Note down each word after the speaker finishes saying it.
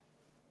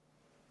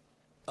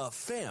A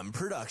FAM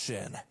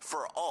production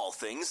for all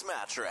things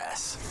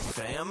mattress.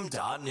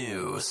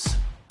 FAM.news.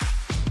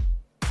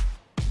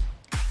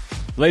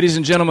 Ladies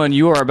and gentlemen,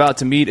 you are about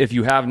to meet, if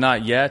you have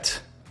not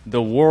yet,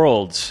 the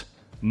world's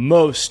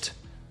most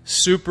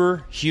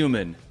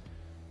superhuman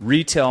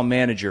retail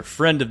manager,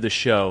 friend of the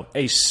show,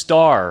 a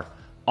star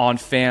on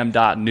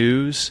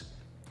FAM.news,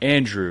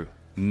 Andrew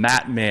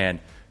Mattman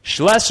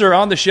Schlesser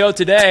on the show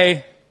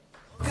today.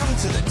 Welcome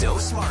to the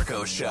Dos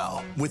Marcos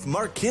Show with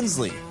Mark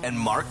Kinsley and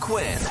Mark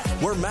Quinn,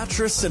 where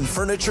mattress and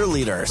furniture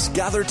leaders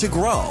gather to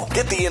grow,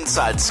 get the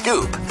inside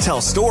scoop,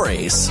 tell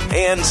stories,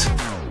 and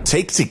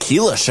take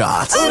tequila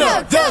shots.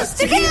 Uno, dos,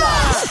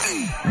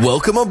 tequila!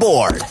 Welcome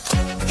aboard.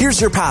 Here's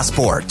your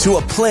passport to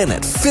a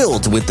planet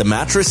filled with the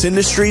mattress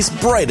industry's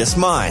brightest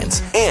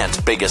minds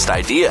and biggest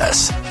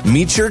ideas.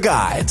 Meet your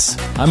guides.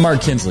 I'm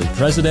Mark Kinsley,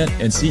 President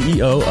and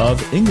CEO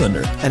of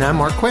Englander. And I'm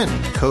Mark Quinn,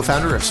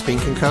 co-founder of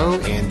Spink & Co.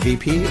 and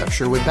VP of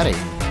Sherwood Bedding.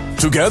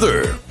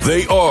 Together,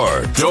 they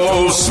are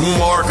Dos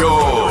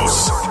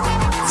Marcos.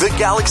 The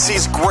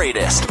galaxy's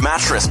greatest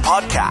mattress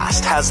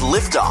podcast has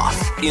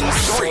liftoff in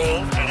 3,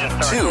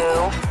 2,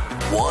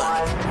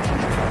 1.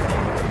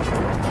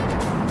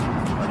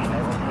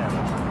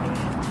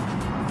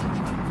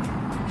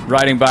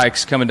 Riding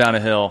bikes, coming down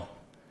a hill,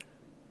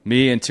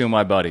 me and two of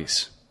my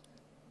buddies.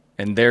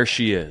 And there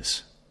she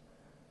is,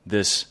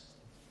 this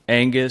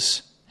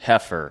Angus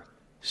heifer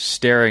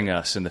staring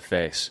us in the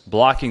face,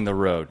 blocking the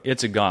road.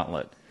 It's a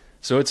gauntlet.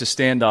 So it's a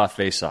standoff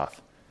face-off.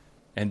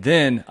 And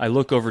then I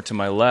look over to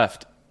my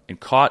left, and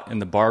caught in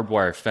the barbed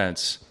wire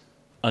fence,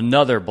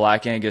 another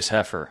black Angus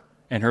heifer.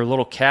 And her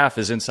little calf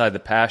is inside the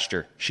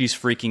pasture. She's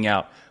freaking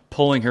out,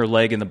 pulling her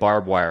leg in the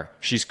barbed wire.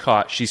 She's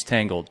caught. She's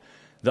tangled.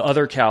 The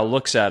other cow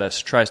looks at us,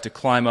 tries to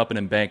climb up an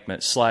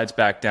embankment, slides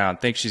back down,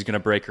 thinks she's going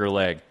to break her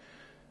leg.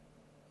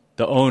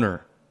 The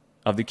owner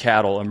of the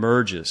cattle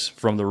emerges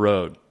from the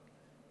road.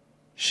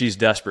 She's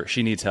desperate.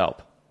 She needs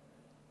help.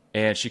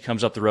 And she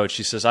comes up the road.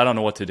 She says, I don't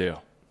know what to do.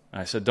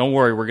 I said, don't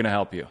worry, we're going to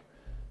help you.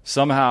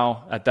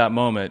 Somehow, at that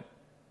moment,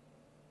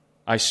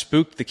 I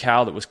spooked the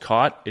cow that was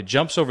caught. It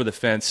jumps over the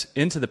fence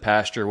into the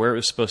pasture where it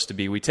was supposed to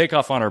be. We take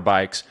off on our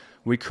bikes.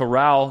 We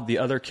corral the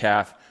other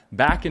calf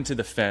back into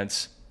the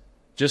fence,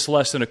 just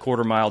less than a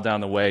quarter mile down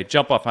the way,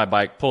 jump off my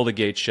bike, pull the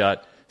gate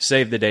shut,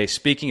 save the day.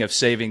 Speaking of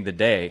saving the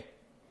day,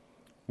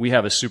 we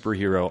have a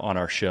superhero on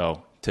our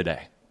show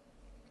today.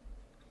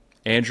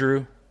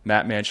 Andrew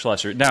Mattman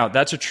Schlesser. Now,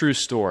 that's a true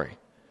story.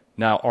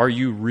 Now, are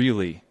you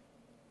really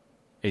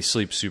a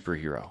sleep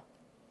superhero?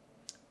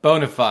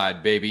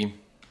 Bonafide, baby.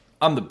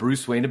 I'm the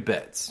Bruce Wayne of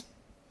beds.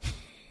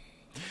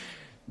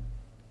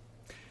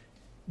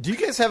 Do you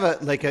guys have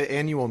an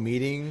annual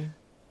meeting,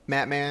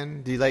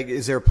 Mattman? Do you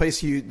is there a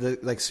place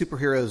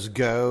superheroes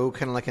go,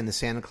 kind of like in the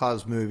Santa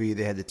Claus movie?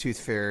 They had the Tooth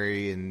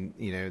Fairy and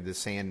the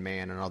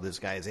Sandman and all those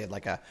guys. They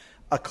had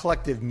a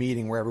collective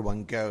meeting where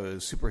everyone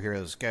goes.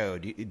 Superheroes go.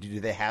 Do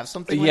they have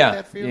something like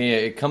that for you? Yeah,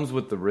 it comes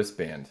with the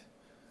wristband.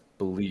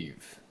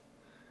 Believe.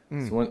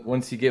 So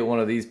once you get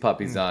one of these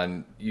puppies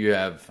on, you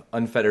have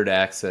unfettered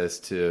access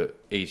to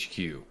HQ.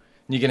 And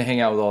you can hang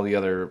out with all the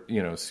other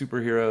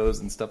superheroes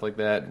and stuff like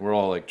that. We're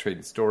all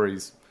trading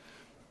stories.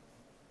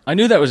 I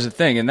knew that was a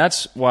thing, and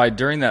that's why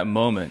during that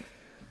moment,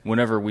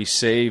 whenever we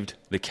saved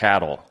the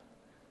cattle,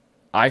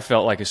 I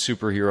felt like a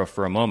superhero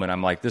for a moment.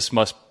 I'm like, this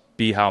must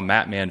be how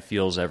Mattman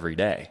feels every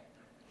day,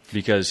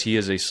 because he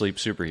is a sleep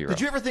superhero. Did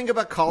you ever think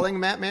about calling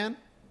Mattman?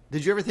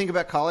 Did you ever think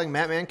about calling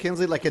Mattman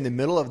Kinsley in the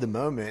middle of the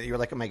moment? You were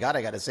like, oh my God,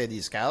 I got to save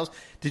these cows.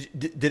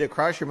 Did it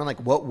cross your mind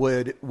what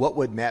would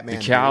Mattman do?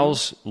 The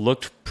cows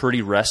looked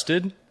pretty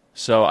rested.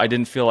 So I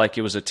didn't feel like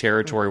it was a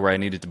territory where I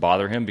needed to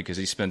bother him, because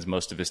he spends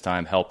most of his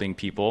time helping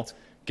people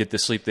get the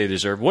sleep they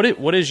deserve. What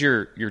is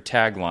your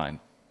tagline?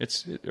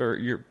 Or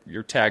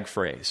your tag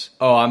phrase?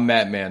 Oh, I'm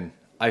Mattman.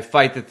 I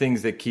fight the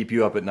things that keep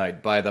you up at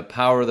night. By the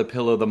power of the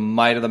pillow, the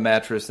might of the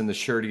mattress, and the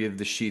surety of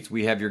the sheets,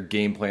 we have your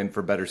game plan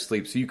for better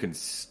sleep, so you can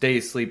stay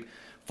asleep,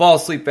 fall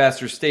asleep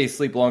faster, stay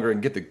asleep longer,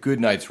 and get the good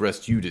night's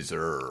rest you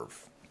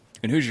deserve.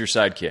 And who's your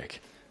sidekick?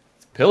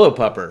 It's Pillow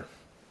Pupper.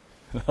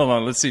 Hold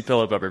on, let's see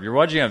Pillow Pupper. If you're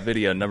watching on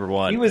video, number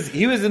one,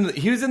 he was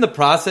in the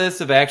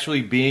process of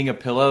actually being a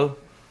pillow,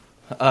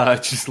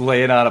 just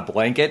laying on a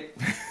blanket.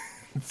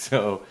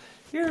 So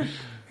here,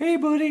 hey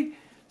buddy,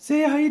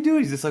 say how you doing.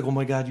 He's just like, oh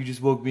my God, you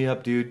just woke me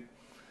up, dude.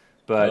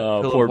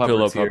 But poor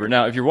Pillow Pupper.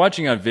 Now, if you're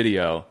watching on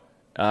video,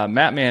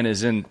 Mattman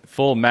is in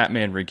full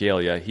Mattman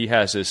regalia. He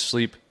has his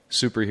sleep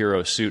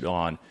superhero suit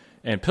on.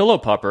 And Pillow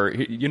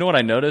Pupper, you know what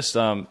I noticed?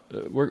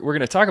 We're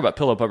going to talk about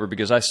Pillow Pupper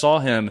because I saw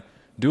him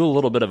do a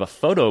little bit of a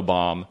photo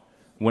bomb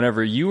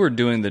whenever you were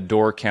doing the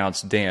door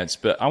counts dance.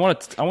 But I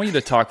want you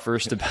to talk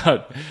first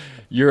about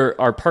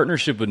our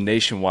partnership with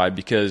Nationwide,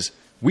 because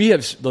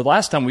the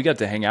last time we got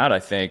to hang out, I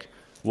think,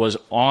 was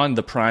on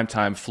the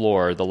primetime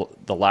floor,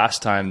 the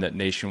last time that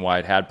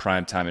Nationwide had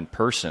primetime in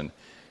person.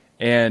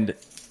 And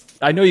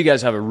I know you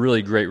guys have a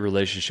really great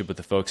relationship with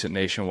the folks at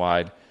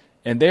Nationwide,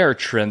 and they are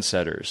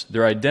trendsetters.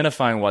 They're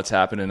identifying what's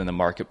happening in the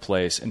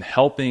marketplace and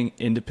helping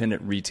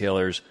independent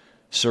retailers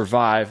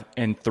survive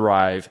and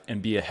thrive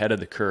and be ahead of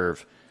the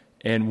curve.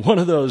 And one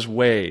of those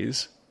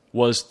ways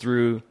was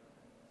through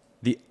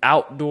the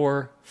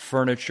outdoor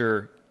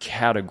furniture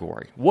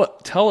category.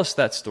 Tell us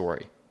that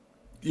story.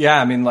 Yeah,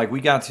 I mean, like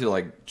we got to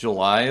like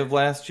July of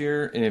last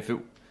year, and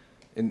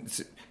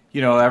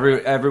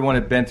everyone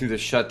had been through the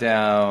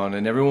shutdown,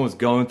 and everyone was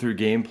going through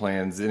game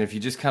plans. And if you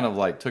just kind of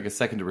like took a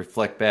second to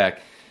reflect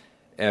back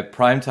at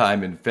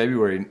primetime in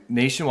February,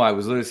 Nationwide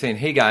was literally saying,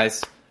 "Hey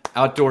guys,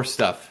 outdoor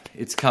stuff,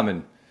 it's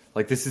coming.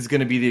 Like this is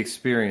going to be the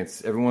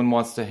experience. Everyone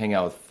wants to hang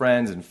out with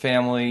friends and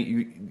family.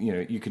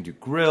 You can do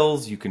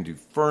grills, you can do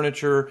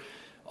furniture,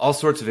 all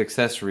sorts of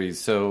accessories.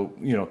 So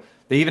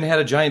they even had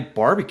a giant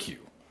barbecue.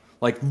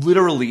 Like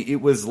literally, it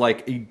was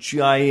like a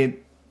giant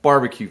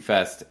barbecue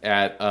fest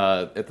at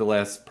the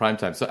last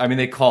primetime. So I mean,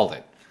 they called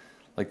it.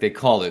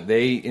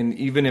 And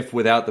even if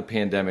without the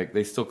pandemic,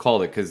 they still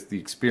called it because the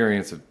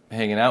experience of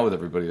hanging out with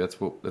everybody, that's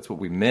what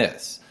we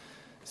miss.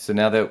 So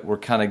now that we're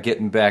kind of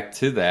getting back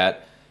to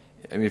that,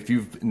 I mean, if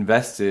you've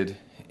invested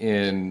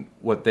in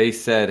what they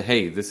said,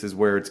 hey, this is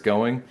where it's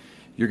going,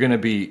 you're going to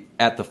be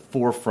at the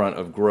forefront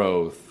of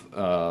growth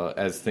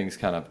as things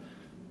kind of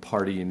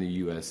party in the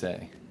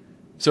USA.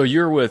 So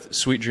you're with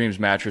Sweet Dreams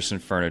Mattress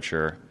and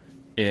Furniture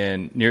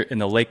in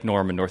the Lake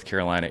Norman, North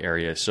Carolina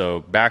area.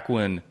 So back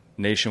when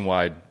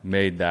Nationwide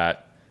made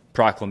that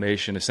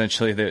proclamation,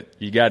 essentially that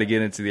you got to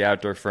get into the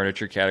outdoor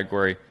furniture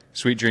category,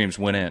 Sweet Dreams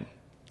went in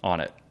on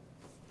it.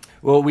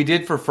 Well, we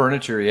did for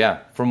furniture, yeah,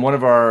 from one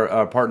of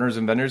our partners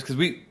and vendors, because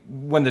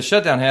when the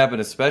shutdown happened,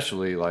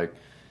 especially,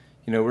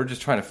 we're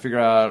just trying to figure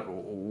out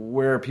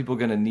where are people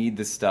going to need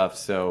this stuff.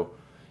 So,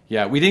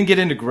 yeah, we didn't get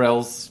into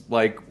grills,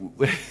 but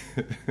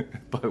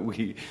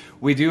we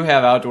do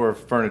have outdoor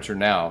furniture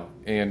now,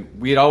 and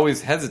we had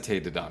always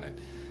hesitated on it,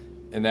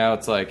 and now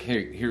it's like,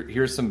 hey,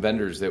 here's some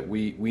vendors that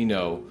we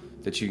know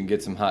that you can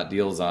get some hot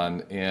deals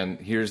on, and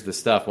here's the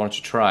stuff. Why don't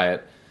you try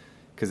it?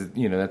 Because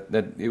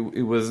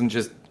it wasn't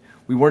just.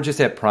 We weren't just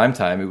at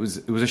Primetime. It was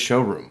a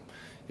showroom.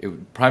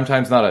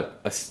 Primetime's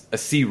not a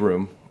C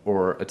room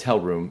or a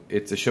tell room.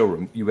 It's a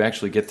showroom. You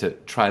actually get to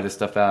try this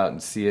stuff out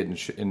and see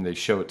it, and they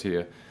show it to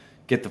you.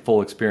 Get the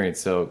full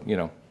experience. So,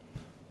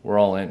 we're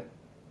all in.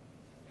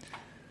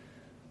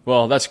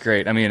 Well, that's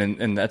great. I mean,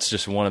 and that's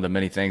just one of the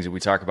many things that we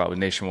talk about with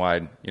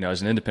Nationwide.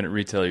 As an independent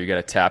retailer, you got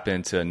to tap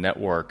into a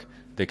network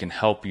that can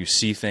help you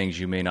see things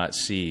you may not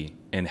see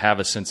and have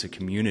a sense of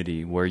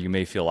community where you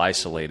may feel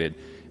isolated.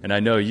 And I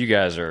know you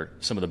guys are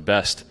some of the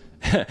best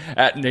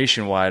at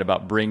Nationwide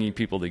about bringing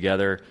people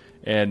together.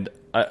 And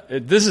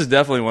this is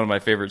definitely one of my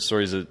favorite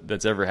stories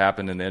that's ever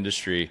happened in the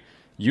industry.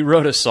 You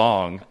wrote a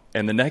song,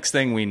 and the next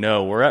thing we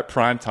know, we're at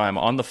Primetime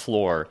on the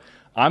floor.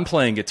 I'm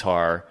playing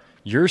guitar.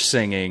 You're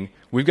singing.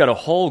 We've got a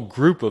whole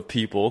group of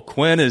people.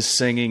 Quinn is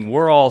singing.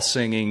 We're all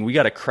singing. We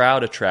got a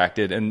crowd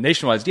attracted. And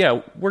Nationwide's,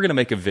 yeah, we're going to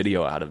make a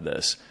video out of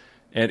this.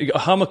 And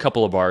hum a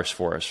couple of bars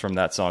for us from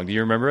that song. Do you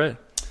remember it?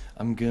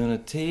 I'm gonna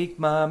take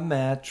my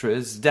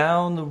mattress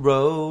down the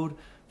road,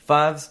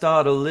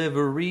 5-star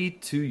delivery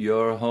to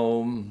your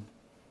home.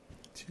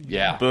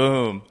 Yeah.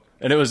 Boom.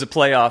 And it was a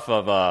playoff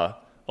of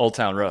Old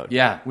Town Road.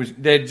 Yeah,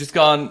 they'd just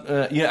gone,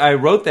 I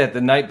wrote that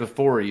the night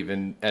before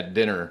even at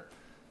dinner.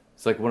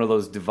 It's like one of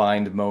those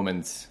divined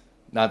moments.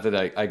 Not that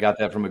I got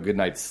that from a good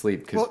night's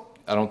sleep, because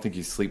I don't think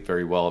you sleep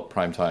very well at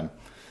primetime.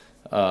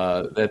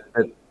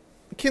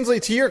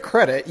 Kinsley, to your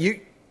credit,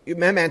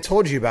 Man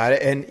told you about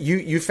it, and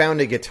you found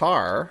a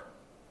guitar,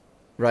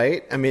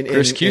 right? I mean,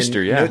 Chris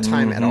Kuster, no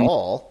time at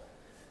all.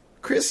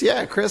 Chris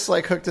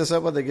hooked us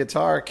up with a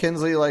guitar.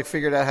 Kinsley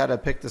figured out how to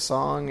pick the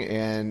song,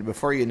 and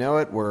before you know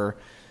it, we're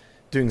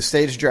doing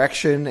stage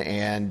direction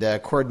and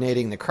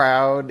coordinating the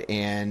crowd.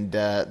 And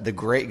the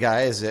great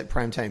guys at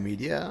Primetime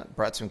Media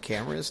brought some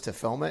cameras to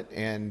film it,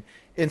 and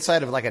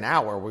inside of an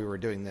hour, we were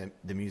doing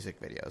the music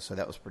video. So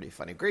that was pretty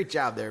funny. Great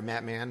job there,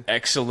 Matt, man.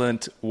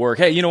 Excellent work.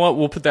 Hey, you know what?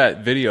 We'll put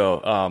that video,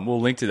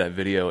 we'll link to that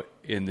video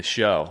in the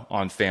show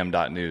on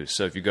fam.news.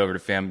 So if you go over to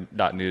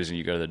fam.news and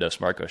you go to the Dos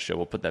Marcos show,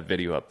 we'll put that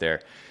video up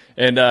there.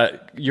 And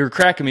you're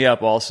cracking me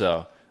up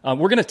also. We're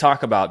going to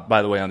talk about,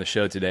 by the way, on the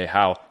show today,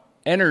 how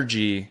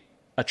energy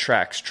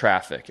attracts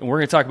traffic. And we're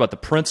going to talk about the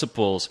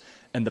principles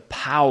and the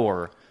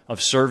power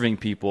of serving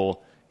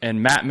people,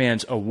 and Matt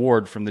Mann's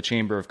award from the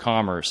Chamber of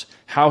Commerce,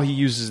 how he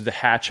uses the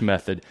Hatch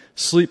method,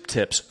 sleep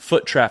tips,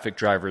 foot traffic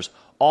drivers,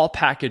 all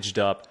packaged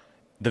up,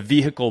 the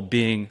vehicle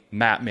being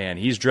Matt Mann.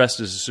 He's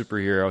dressed as a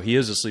superhero. He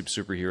is a sleep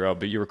superhero,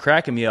 but you were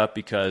cracking me up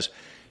because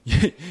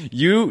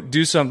you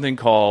do something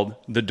called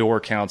the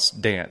Door Counts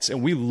dance,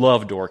 and we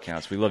love door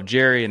counts. We love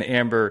Jerry and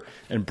Amber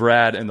and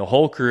Brad and the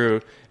whole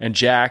crew and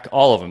Jack,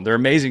 all of them. They're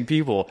amazing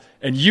people.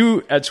 And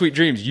you at Sweet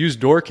Dreams use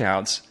door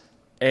counts,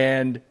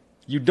 and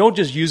you don't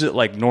just use it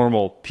like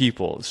normal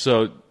people.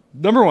 So,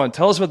 number one,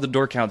 tell us about the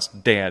Door Counts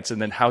dance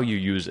and then how you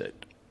use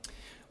it.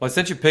 Well, I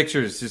sent you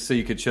pictures just so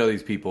you could show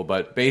these people,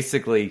 but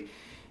basically,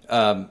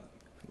 a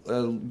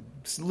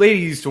lady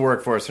used to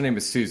work for us. Her name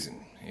is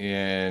Susan,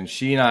 and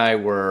she and I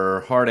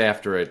were hard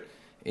after it.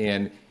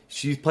 And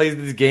she plays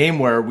this game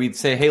where we'd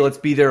say, hey, let's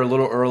be there a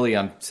little early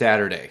on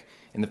Saturday.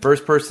 And the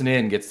first person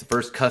in gets the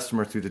first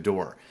customer through the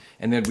door.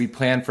 and then we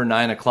planned for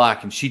 9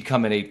 o'clock, and she'd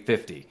come at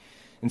 8:50.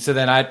 And so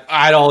then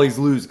I'd always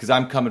lose because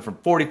I'm coming from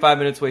 45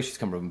 minutes away. She's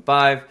coming from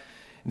 5.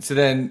 And so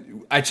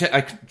then I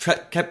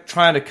kept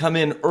trying to come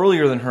in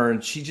earlier than her,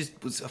 and she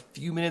just was a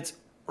few minutes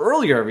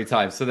earlier every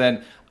time. So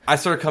then I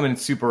started coming in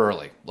super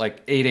early,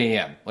 like 8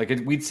 a.m. Like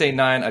we'd say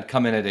 9, I'd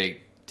come in at 8.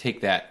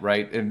 Take that,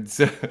 right? And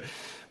so, but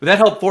that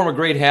helped form a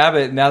great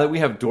habit. Now that we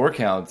have door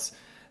counts,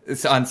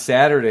 it's on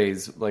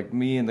Saturdays. Like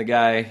me and the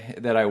guy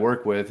that I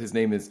work with, his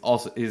name is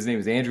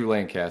Andrew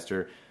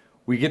Lancaster.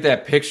 We get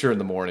that picture in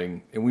the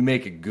morning and we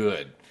make it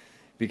good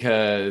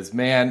because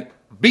man,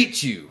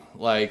 beat you,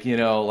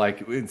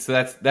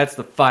 so that's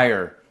the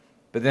fire.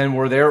 But then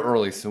we're there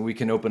early so we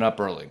can open up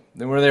early.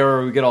 Then we're there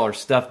where we get all our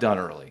stuff done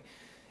early.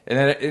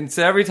 And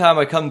so every time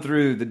I come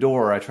through the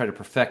door, I try to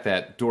perfect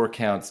that door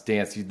counts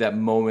dance. That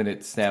moment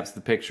it snaps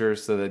the picture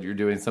so that you're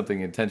doing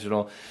something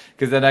intentional.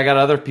 Because then I got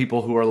other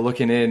people who are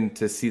looking in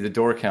to see the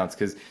door counts.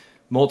 Because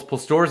multiple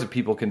stores of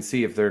people can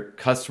see if their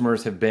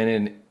customers have been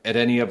in at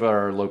any of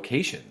our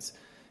locations.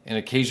 And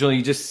occasionally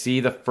you just see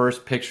the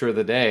first picture of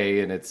the day,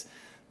 and it's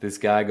this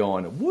guy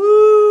going,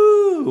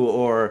 woo!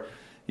 Or,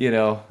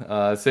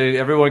 so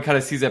everyone kind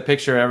of sees that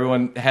picture.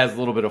 Everyone has a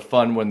little bit of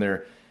fun when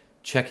they're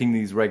checking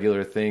these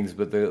regular things,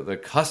 but the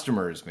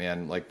customers,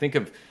 man, like think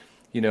of,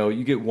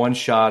 you get one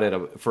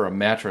shot for a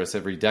mattress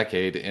every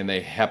decade, and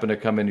they happen to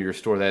come into your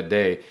store that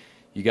day.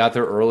 You got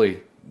there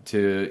early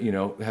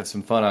to, have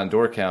some fun on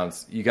door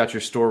counts. You got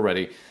your store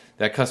ready.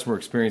 That customer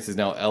experience is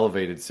now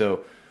elevated.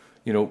 So,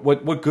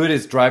 what good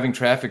is driving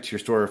traffic to your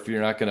store if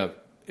you're not gonna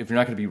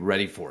be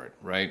ready for it,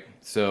 right?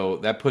 So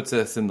that puts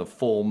us in the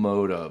full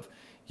mode of,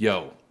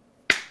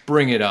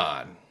 bring it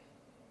on.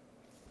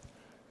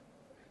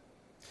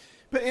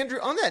 But Andrew,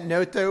 on that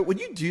note, though, when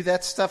you do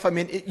that stuff, I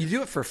mean, you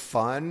do it for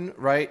fun,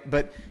 right?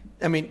 But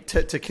I mean,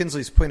 to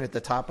Kinsley's point at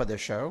the top of the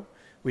show,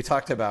 we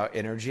talked about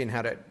energy and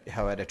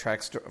how it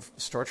attracts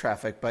store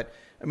traffic. But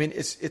I mean,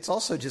 it's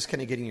also just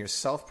kind of getting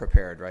yourself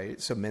prepared,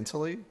 right? So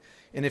mentally,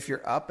 and if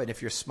you're up and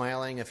if you're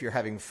smiling, if you're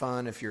having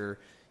fun, if you're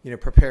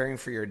preparing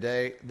for your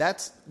day,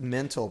 that's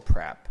mental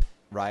prep,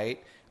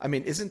 right? I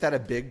mean, isn't that a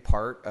big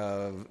part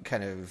of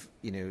kind of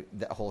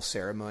that whole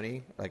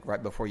ceremony, like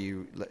right before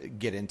you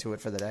get into it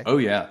for the day? Oh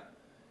yeah.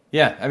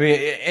 Yeah, I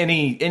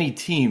mean, any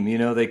team,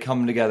 they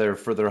come together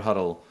for their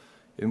huddle.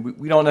 And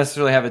we don't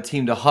necessarily have a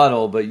team to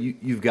huddle, but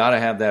you've got to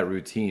have that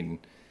routine.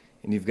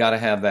 And you've got to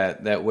have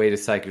that way to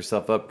psych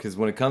yourself up. Because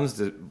when it comes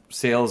to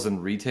sales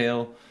and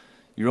retail,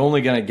 you're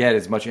only going to get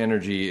as much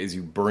energy as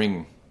you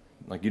bring.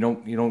 Like,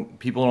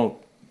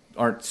 people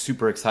aren't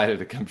super excited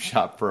to come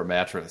shop for a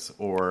mattress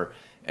or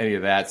any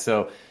of that.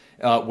 So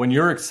when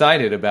you're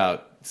excited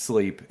about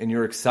sleep and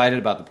you're excited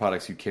about the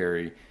products you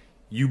carry,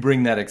 you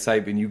bring that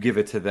excitement, you give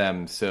it to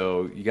them.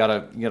 So you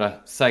gotta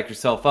psych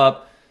yourself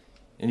up,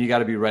 and you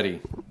gotta be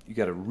ready. You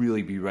gotta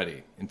really be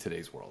ready in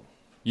today's world.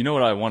 You know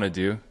what I want to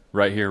do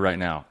right here, right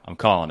now? I'm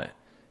calling it.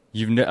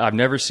 I've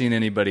never seen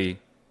anybody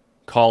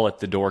call it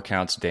the door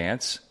counts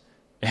dance,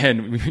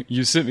 and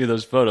you sent me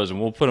those photos,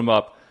 and we'll put them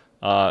up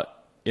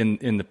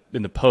in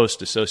the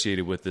post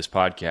associated with this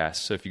podcast.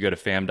 So if you go to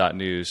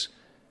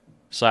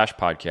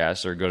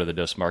fam.news/podcast or go to the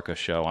Dos Marcos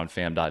show on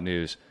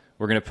fam.news.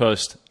 We're going to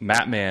post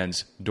Matt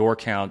Mann's door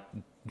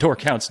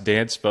counts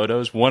dance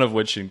photos, one of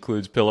which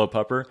includes Pillow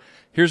Pupper.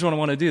 Here's what I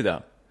want to do,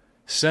 though.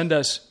 Send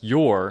us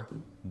your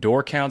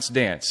door counts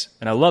dance.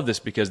 And I love this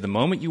because the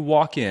moment you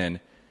walk in,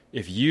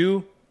 if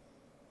you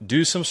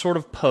do some sort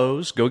of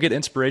pose, go get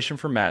inspiration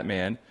from Matt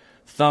Mann,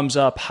 thumbs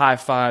up, high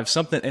five,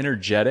 something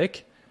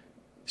energetic,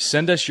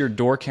 send us your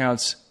door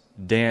counts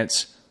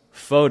dance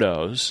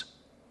photos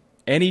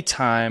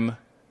anytime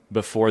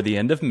before the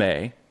end of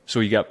May. So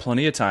you got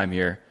plenty of time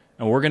here.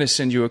 And we're going to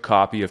send you a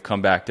copy of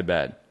Come Back to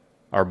Bed,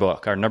 our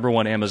book, our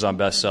 #1 Amazon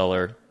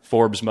bestseller,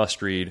 Forbes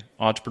must-read,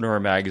 Entrepreneur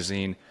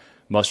Magazine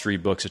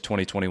must-read books of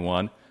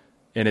 2021.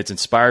 And it's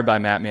inspired by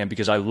Matt Mann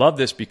because I love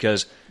this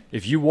because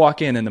if you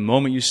walk in and the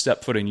moment you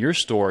step foot in your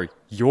store,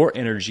 your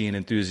energy and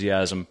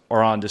enthusiasm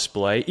are on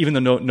display, even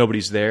though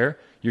nobody's there,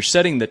 you're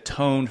setting the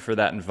tone for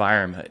that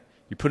environment.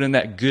 You're putting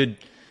that good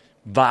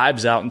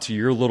vibes out into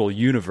your little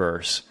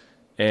universe.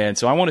 And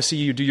so I want to see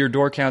you do your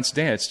door counts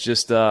dance.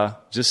 Just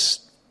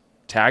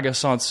tag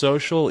us on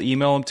social,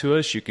 email them to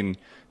us. You can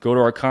go to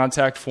our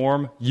contact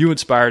form. You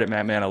inspired it,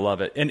 Matt Mann. I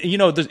love it. And,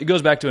 it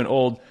goes back to an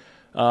old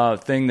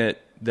thing that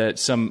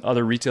some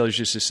other retailers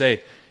used to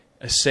say.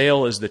 A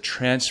sale is the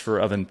transfer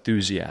of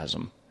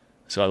enthusiasm.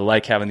 So I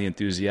like having the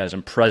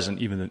enthusiasm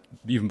present even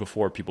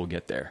before people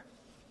get there.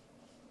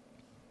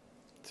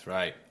 That's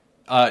right.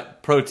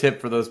 Pro tip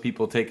for those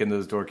people taking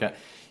those door counts.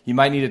 You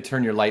might need to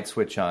turn your light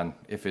switch on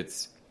if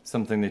it's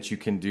something that you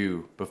can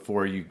do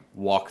before you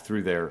walk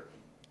through there.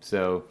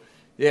 So...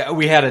 yeah,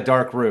 we had a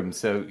dark room,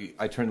 so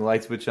I turned the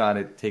light switch on.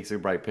 It takes a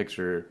bright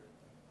picture.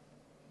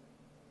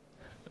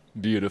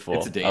 Beautiful.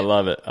 It's a dance. I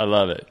love it.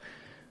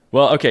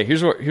 Well, okay,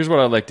 here's what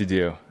I'd like to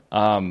do.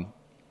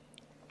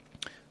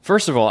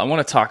 First of all, I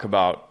want to talk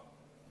about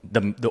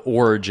the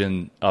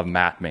origin of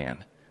Matt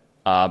Mann.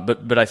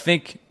 But I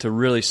think to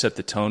really set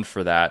the tone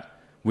for that,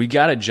 we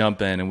got to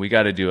jump in and we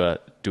got to do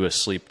do a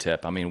sleep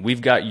tip. I mean,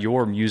 we've got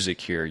your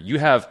music here. You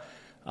have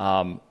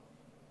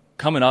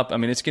coming up, I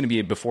mean, it's going to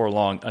be before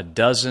long, a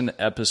dozen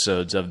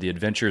episodes of the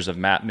Adventures of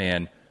Matt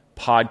Mann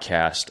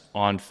podcast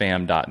on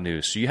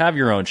fam.news. So you have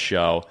your own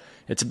show.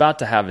 It's about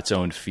to have its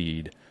own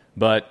feed.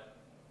 But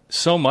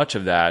so much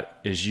of that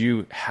is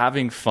you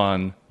having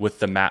fun with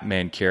the Matt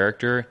Mann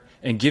character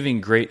and giving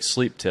great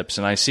sleep tips.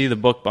 And I see the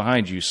book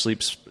behind you,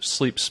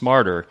 Sleep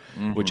Smarter,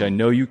 which I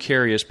know you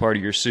carry as part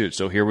of your suit.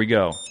 So here we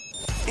go.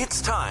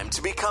 It's time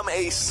to become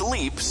a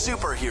sleep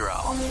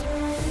superhero.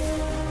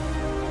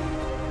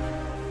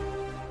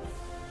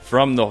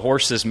 From the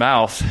horse's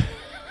mouth.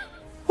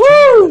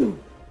 Woo!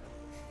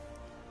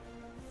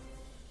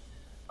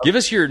 Give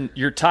us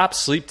your top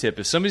sleep tip.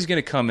 If somebody's going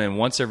to come in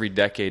once every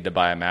decade to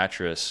buy a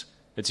mattress,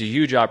 it's a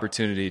huge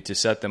opportunity to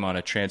set them on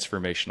a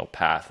transformational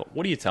path.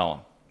 What do you tell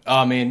them?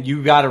 Oh, man,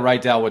 you got to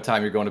write down what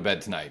time you're going to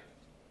bed tonight.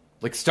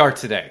 Like, start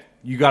today.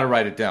 You got to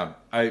write it down.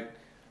 I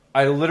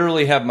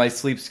literally have my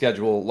sleep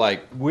schedule,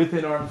 like,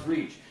 within arm's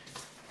reach.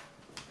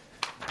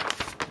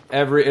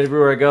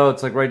 Everywhere I go,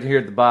 it's like right here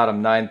at the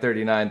bottom,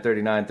 9:30,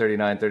 9:30, 9:30,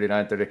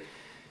 9:30, 9:30.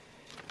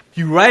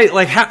 You write,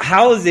 like,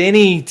 how is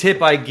any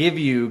tip I give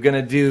you going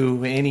to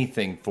do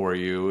anything for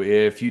you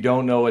if you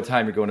don't know what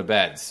time you're going to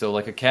bed? So,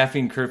 like, a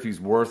caffeine curfew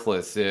is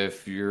worthless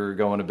if you're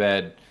going to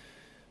bed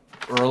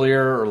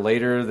earlier or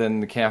later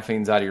than the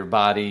caffeine's out of your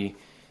body.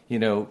 You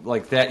know,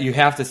 like that, you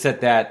have to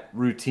set that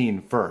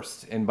routine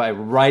first. And by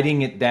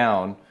writing it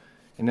down,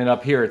 and then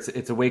up here,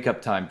 it's a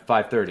wake-up time,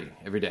 5:30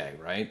 every day,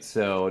 right?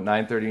 So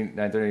 9:30,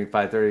 9:30,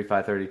 5:30,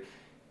 5:30.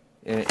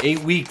 And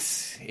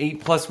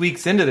 8+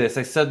 weeks into this,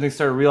 I suddenly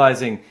started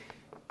realizing,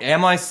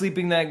 am I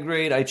sleeping that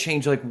great? I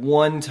changed like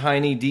one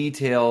tiny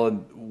detail,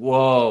 and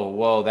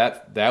whoa,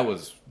 that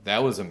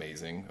was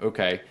amazing.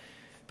 Okay.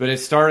 But it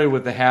started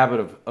with the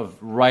habit of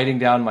writing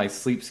down my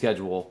sleep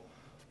schedule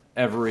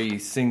every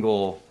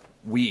single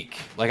week.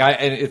 Like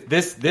if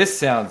this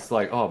sounds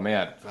like, oh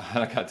man, I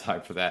don't got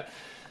time for that.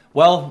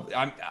 Well,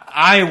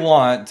 I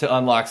want to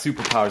unlock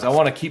superpowers. I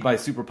want to keep my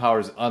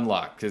superpowers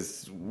unlocked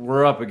because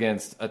we're up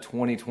against a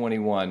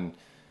 2021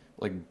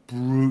 like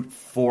brute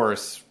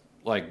force,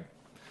 like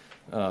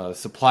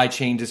supply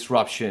chain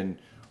disruption,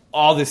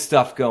 all this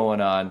stuff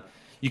going on.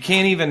 You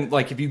can't even,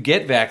 like, if you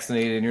get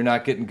vaccinated and you're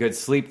not getting good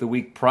sleep the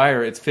week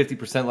prior, it's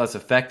 50% less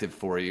effective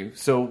for you.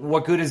 So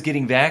what good is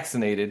getting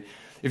vaccinated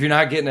if you're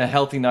not getting a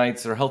healthy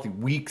night's or healthy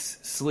week's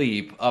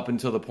sleep up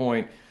until the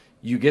point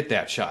you get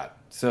that shot?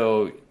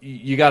 So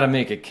you got to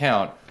make it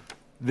count.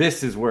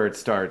 This is where it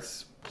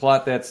starts.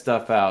 Plot that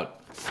stuff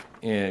out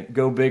and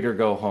go big or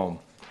go home.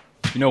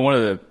 You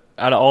know,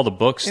 out of all the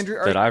books Andrew,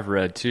 that I've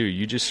read too,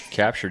 you just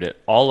captured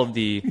it. All of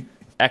the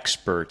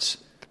experts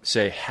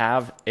say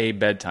have a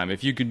bedtime.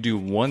 If you could do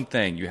one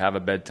thing, you have a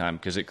bedtime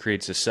because it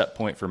creates a set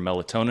point for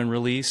melatonin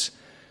release.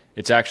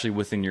 It's actually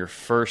within your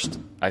first,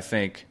 I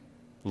think,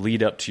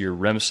 lead up to your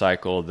REM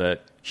cycle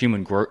that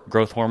human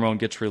growth hormone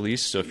gets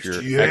released. So if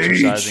you're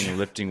exercising and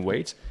lifting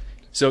weights.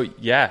 So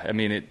yeah, I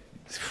mean,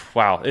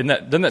 wow.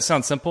 Doesn't that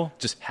sound simple?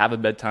 Just have a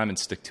bedtime and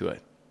stick to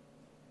it.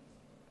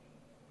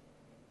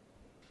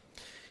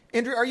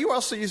 Andrew, are you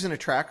also using a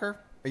tracker?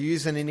 Are you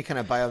using any kind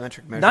of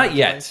biometric measure? Not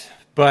yet,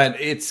 but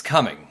it's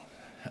coming.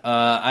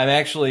 I've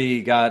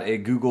actually got a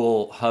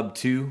Google Hub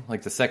 2,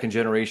 like the second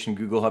generation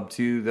Google Hub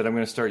 2 that I'm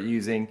going to start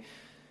using.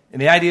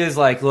 And the idea is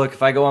like, look,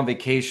 if I go on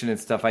vacation and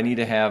stuff, I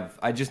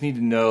just need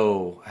to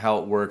know how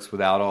it works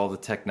without all the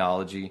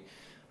technology.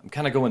 I'm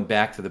kind of going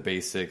back to the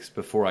basics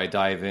before I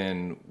dive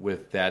in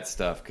with that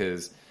stuff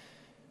because,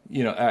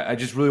 you know, I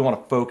just really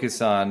want to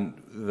focus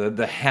on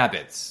the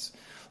habits.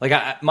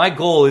 Like my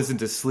goal isn't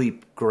to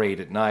sleep great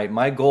at night.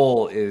 My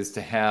goal is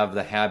to have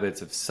the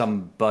habits of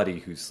somebody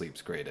who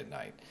sleeps great at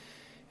night.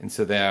 And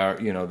so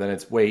then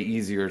it's way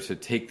easier to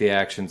take the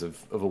actions of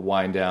a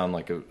wind down,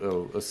 like a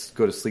go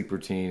to sleep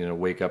routine and a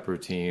wake up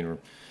routine, or,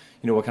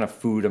 you know, what kind of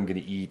food I'm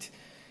going to eat.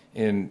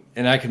 And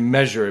I can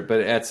measure it.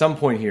 But at some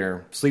point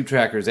here, Sleep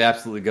Tracker is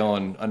absolutely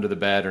going under the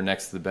bed or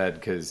next to the bed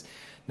because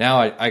now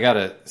I got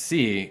to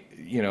see,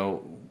 you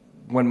know,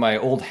 when my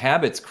old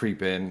habits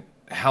creep in,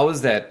 how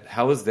is that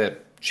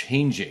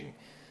changing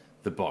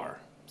the bar?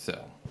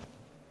 So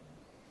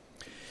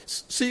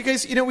you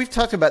guys, you know, we've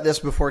talked about this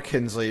before,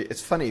 Kinsley.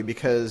 It's funny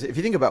because if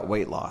you think about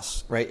weight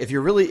loss, right? If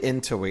you're really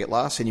into weight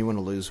loss and you want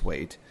to lose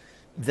weight,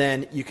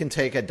 then you can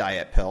take a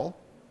diet pill.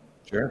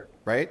 Sure.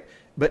 Right?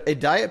 But a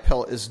diet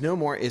pill is no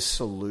more a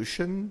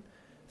solution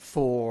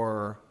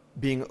for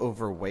being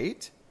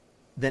overweight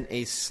than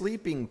a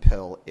sleeping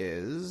pill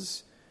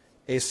is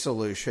a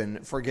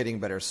solution for getting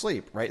better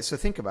sleep, right? So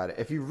think about it.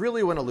 If you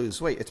really want to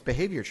lose weight, it's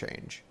behavior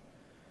change,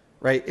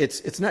 right?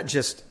 It's not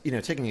just, you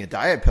know, taking a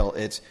diet pill.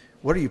 It's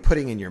what are you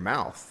putting in your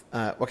mouth?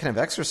 What kind of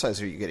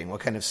exercise are you getting?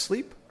 What kind of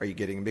sleep are you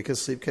getting?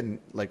 Because sleep can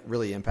like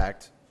really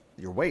impact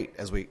your weight,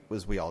 as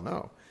we all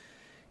know.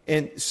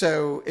 And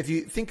so if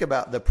you think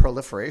about the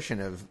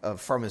proliferation of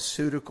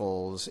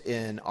pharmaceuticals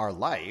in our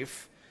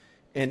life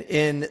and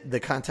in the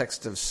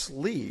context of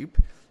sleep,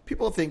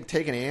 people think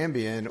taking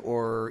Ambien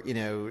or,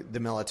 the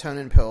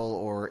melatonin pill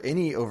or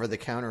any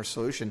over-the-counter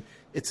solution,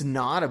 it's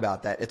not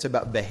about that. It's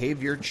about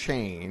behavior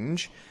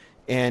change.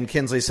 And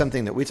Kinsley,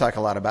 something that we talk a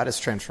lot about is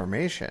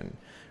transformation,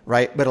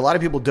 right? But a lot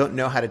of people don't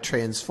know how to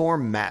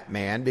transform Matt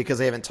Man because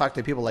they haven't talked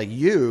to people like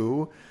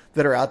you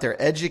that are out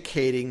there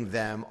educating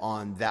them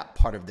on that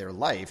part of their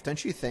life.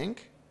 Don't you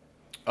think?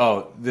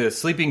 Oh, the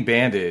Sleeping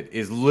Bandit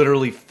is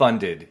literally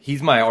funded.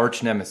 He's my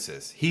arch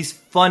nemesis. He's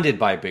funded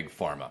by Big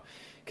Pharma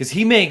because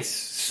he makes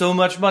so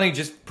much money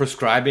just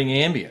prescribing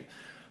Ambien,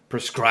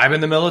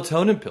 prescribing the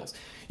melatonin pills.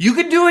 You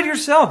could do it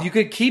yourself. You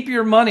could keep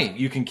your money.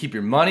 You can keep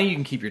your money. You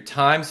can keep your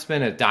time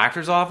spent at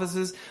doctor's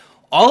offices.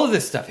 All of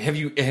this stuff. Have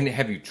you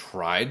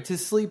tried to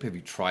sleep? Have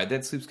you tried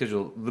that sleep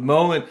schedule? The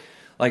moment,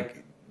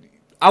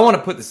 I want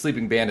to put the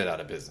Sleeping Bandit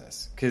out of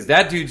business because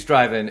that dude's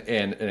driving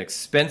an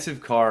expensive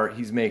car.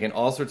 He's making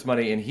all sorts of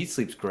money, and he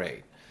sleeps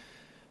great.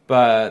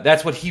 But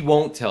that's what he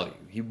won't tell you.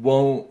 He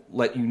won't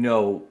let you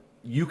know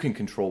you can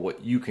control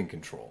what you can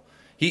control.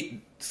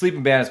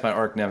 Sleeping Bandit's my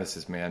arch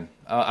nemesis, man.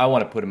 I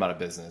want to put him out of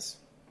business.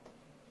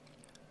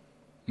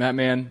 Matt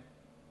Man,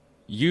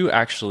 you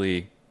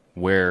actually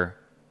wear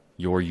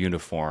your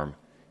uniform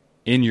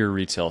in your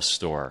retail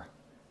store.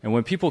 And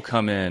when people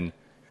come in,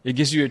 it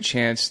gives you a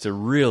chance to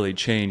really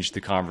change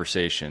the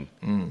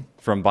conversation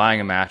from buying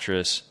a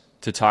mattress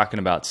to talking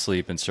about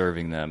sleep and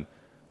serving them.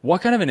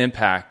 What kind of an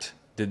impact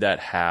did that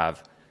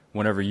have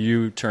whenever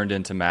you turned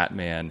into Matt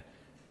Man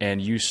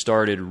and you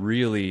started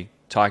really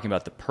talking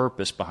about the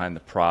purpose behind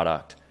the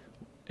product?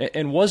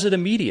 And was it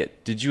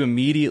immediate? Did you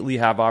immediately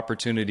have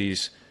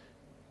opportunities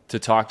to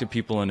talk to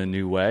people in a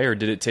new way, or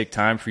did it take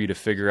time for you to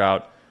figure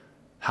out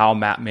how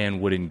Matt Man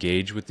would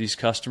engage with these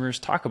customers?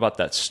 Talk about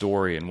that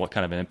story and what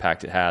kind of an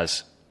impact it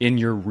has in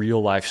your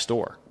real life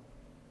store.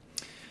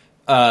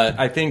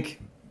 I think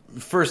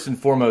first and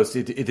foremost,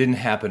 it didn't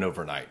happen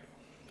overnight.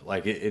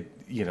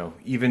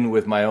 Even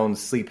with my own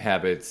sleep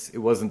habits, it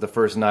wasn't the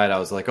first night I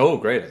was like, oh,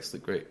 great, I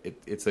sleep great.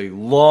 It's a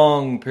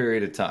long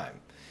period of time.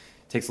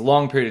 It takes a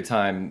long period of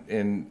time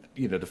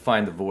to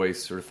find the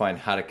voice or to find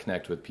how to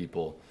connect with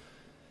people.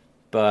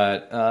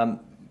 But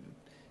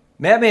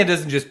Matt Man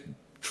doesn't just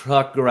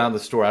truck around the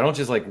store. I don't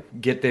just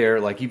get there,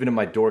 even in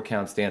my door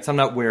count stance. I'm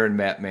not wearing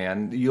Matt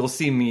Man. You'll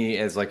see me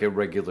as a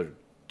regular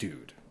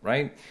dude,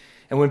 right?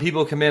 And when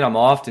people come in, I'm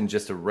often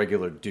just a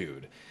regular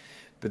dude.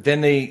 But then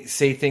they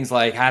say things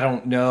like, I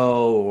don't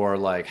know,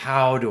 or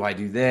how do I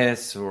do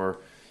this? Or,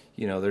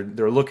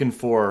 they're looking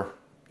for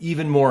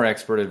even more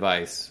expert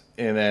advice.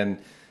 And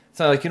then it's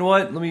not you know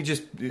what? Let me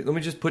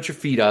just put your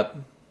feet up.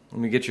 Let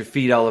me get your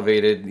feet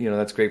elevated.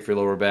 That's great for your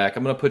lower back.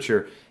 I'm going to put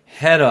your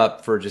head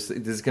up this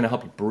is going to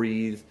help you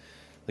breathe.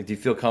 Do you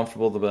feel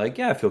comfortable? They'll be like,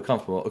 yeah, I feel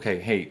comfortable. Okay,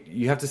 hey,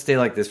 you have to stay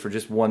like this for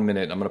just 1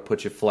 minute. I'm going to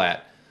put you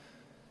flat.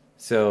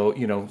 So,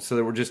 so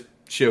that we're just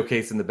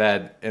showcasing the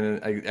bed.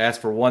 And I ask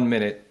for 1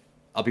 minute.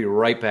 I'll be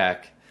right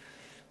back.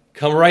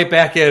 Come right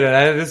back in.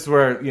 And this is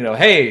where,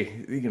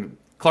 hey,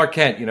 Clark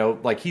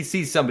Kent, he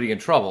sees somebody in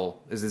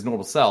trouble as his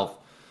normal self.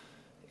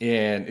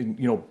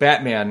 And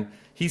Batman,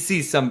 he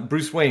sees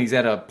Bruce Wayne, he's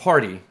at a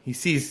party. He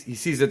sees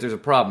that there's a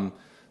problem.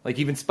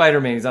 Even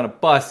Spider-Man, he's on a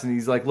bus and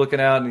he's looking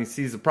out and he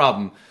sees the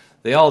problem.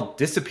 They all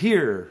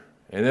disappear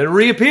and then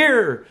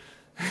reappear.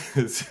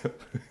 So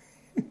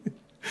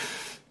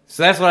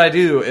that's what I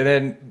do. And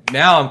then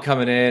now I'm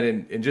coming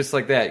in and just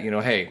like that,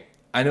 hey,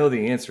 I know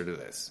the answer to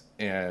this.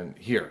 And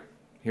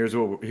here's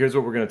what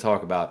we're going to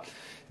talk about.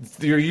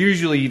 They're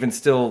usually even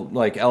still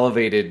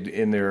elevated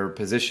in their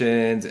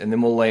positions, and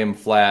then we'll lay them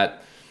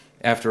flat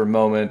after a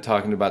moment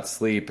talking about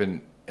sleep,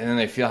 and then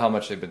they feel how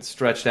much they've been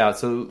stretched out.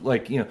 So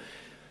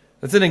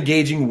that's an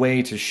engaging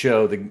way to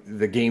show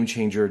the game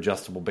changer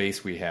adjustable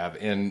base we have,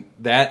 and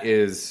that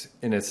is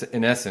in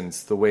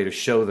essence the way to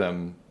show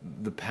them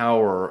the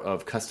power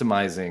of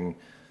customizing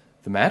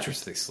the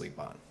mattress they sleep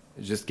on.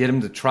 Just get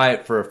them to try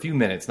it for a few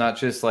minutes, not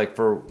just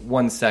for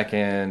 1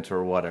 second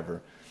or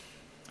whatever.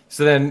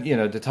 So then,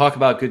 to talk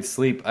about good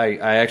sleep, I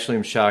actually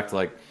am shocked.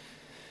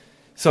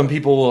 Some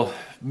people will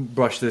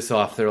brush this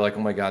off. They're like, oh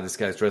my God, this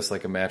guy's dressed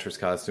like a mattress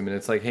costume. And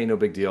it's hey, no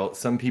big deal.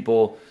 Some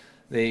people,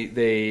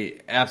 they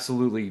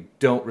absolutely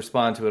don't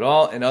respond to it at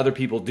all. And other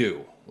people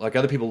do.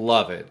 Other people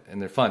love it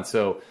and they're fun.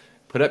 So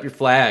put up your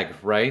flag,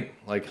 right?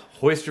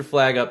 Hoist your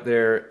flag up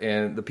there.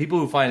 And the people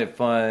who find it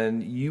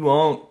fun, you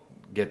won't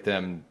get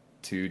them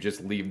to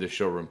just leave the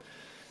showroom.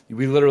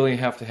 We literally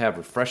have to have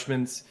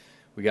refreshments.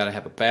 We got to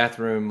have a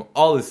bathroom,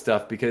 all this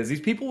stuff, because these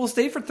people will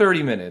stay for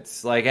 30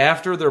 minutes,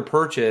 after their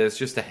purchase,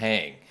 just to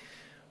hang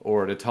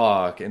or to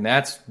talk. And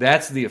that's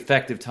the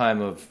effective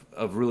time of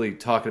really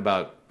talking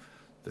about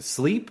the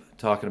sleep,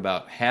 talking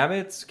about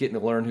habits, getting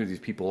to learn who these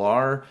people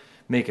are,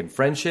 making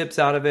friendships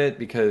out of it,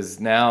 because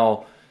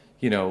now,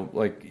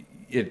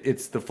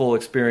 it's the full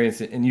experience,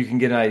 and you can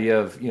get an idea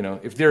of,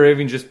 if they're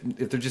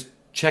just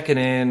checking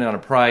in on a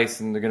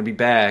price and they're going to be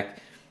back,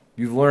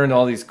 you've learned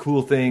all these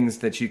cool things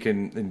that you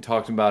can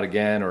talk to them about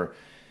again, or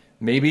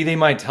maybe they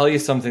might tell you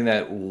something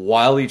that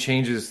wildly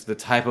changes the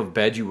type of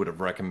bed you would have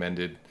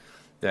recommended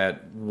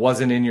that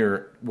wasn't in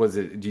your,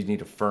 do you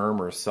need a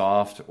firm or a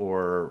soft,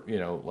 or,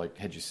 like,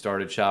 had you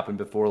started shopping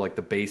before, like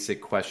the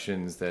basic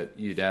questions that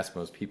you'd ask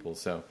most people.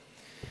 So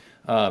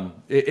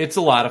it's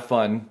a lot of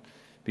fun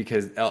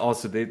because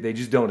also they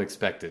just don't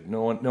expect it.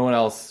 No one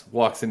else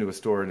walks into a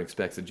store and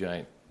expects a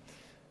giant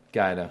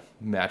guy in a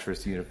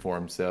mattress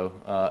uniform. So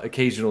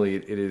occasionally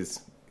it is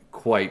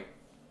quite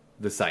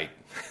the sight.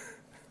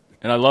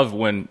 And I love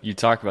when you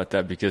talk about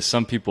that because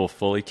some people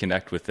fully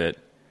connect with it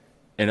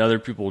and other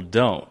people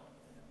don't.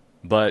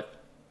 But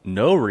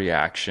no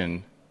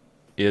reaction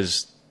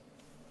is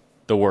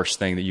the worst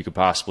thing that you could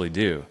possibly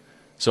do.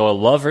 So a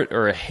love it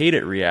or a hate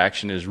it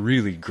reaction is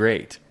really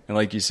great. And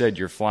like you said,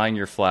 you're flying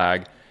your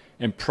flag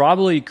and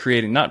probably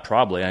creating, not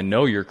probably, I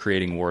know you're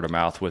creating word of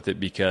mouth with it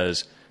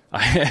because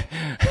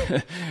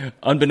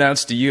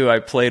unbeknownst to you, I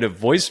played a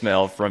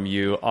voicemail from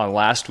you on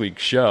last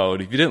week's show.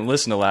 If you didn't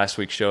listen to last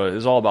week's show, it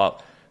was all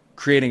about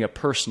creating a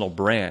personal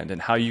brand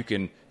and how you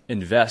can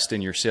invest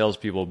in your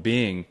salespeople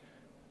being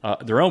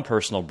their own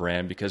personal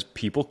brand because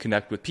people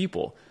connect with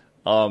people.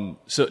 Do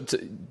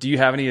you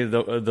have any of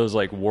those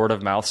like word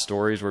of mouth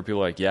stories where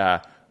people are like,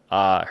 yeah,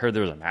 I heard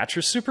there was a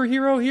mattress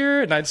superhero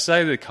here and I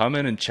decided to come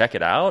in and check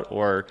it out?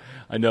 Or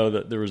I know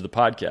that there was the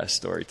podcast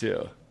story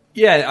too.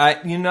 Yeah,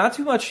 not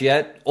too much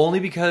yet, only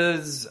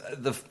because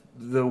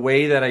the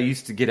way that I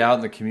used to get out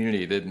in the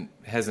community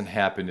hasn't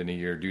happened in a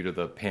year due to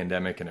the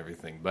pandemic and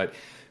everything. But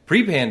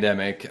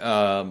pre-pandemic,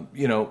 I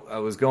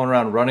was going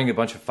around running a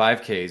bunch of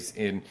 5Ks,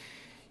 and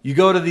you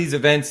go to these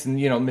events and,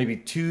 maybe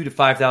 2,000 to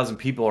 5,000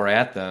 people are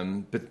at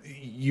them, but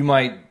you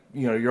might,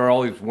 you're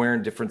always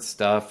wearing different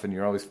stuff and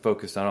you're always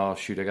focused on, oh,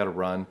 shoot, I got to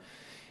run.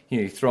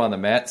 You throw on the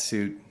mat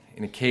suit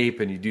and a cape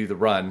and you do the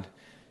run.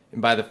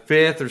 And by the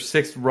 5th or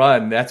 6th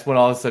run, that's when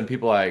all of a sudden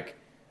people are like,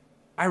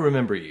 I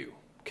remember you.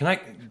 Can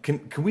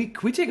we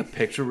take a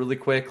picture really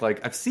quick?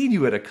 Like, I've seen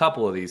you at a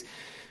couple of these.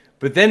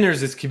 But then there's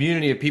this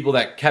community of people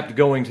that kept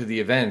going to the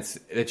events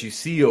that you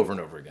see over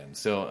and over again.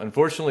 So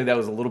unfortunately, that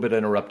was a little bit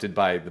interrupted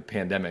by the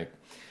pandemic.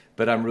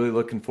 But I'm really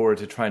looking forward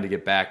to trying to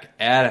get back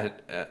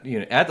at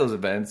those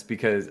events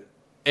because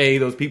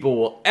those people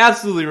will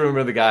absolutely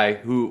remember the guy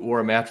who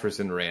wore a mattress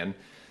and ran.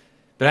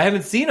 But I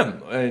haven't seen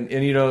him,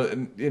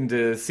 and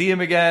to see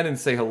him again and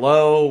say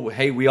hello.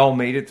 Hey, we all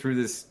made it through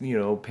this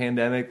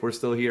pandemic. We're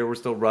still here. We're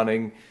still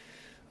running.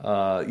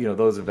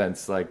 Those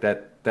events like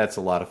that. That's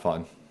a lot of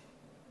fun.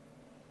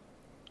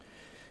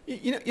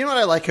 You know what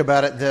I like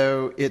about it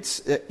though?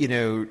 It's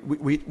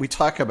we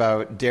talk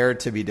about dare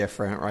to be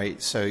different,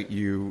 right? So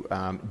you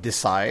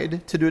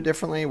decide to do it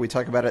differently. We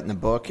talk about it in the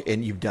book,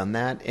 and you've done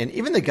that. And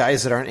even the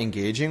guys that aren't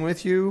engaging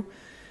with you,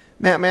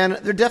 man,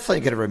 they're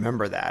definitely going to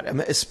remember that. I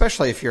mean,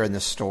 especially if you're in the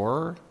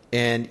store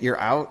and you're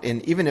out,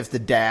 and even if you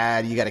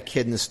got a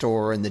kid in the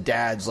store, and the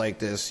dad's like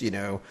this,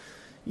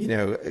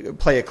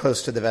 play it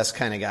close to the vest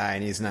kind of guy,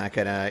 and he's not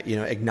going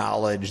to,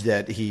 acknowledge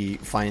that he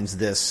finds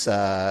this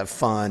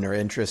fun or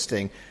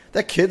interesting.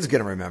 That kid's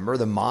going to remember.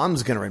 The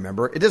mom's going to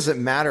remember. It doesn't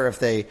matter if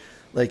they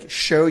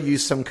show you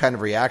some kind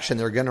of reaction;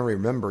 they're going to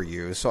remember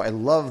you. So I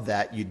love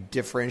that you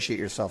differentiate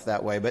yourself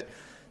that way. But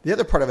the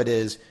other part of it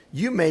is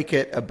you make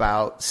it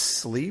about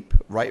sleep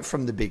right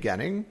from the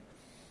beginning,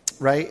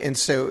 right? And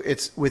so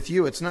it's with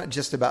you. It's not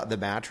just about the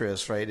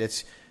mattress, right?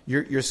 It's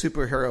your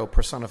superhero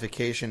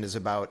personification is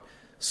about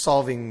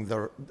solving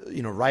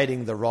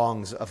righting the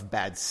wrongs of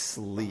bad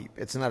sleep.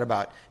 It's not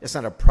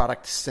a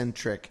product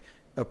centric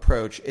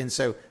approach. And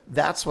so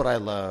that's what I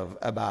love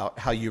about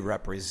how you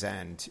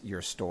represent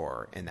your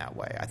store in that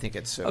way. I think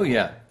it's so cool.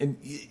 Yeah. And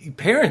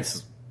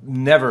parents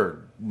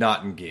never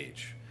not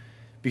engage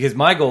because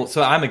my goal,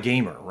 so I'm a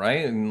gamer,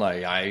 right? And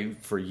I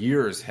for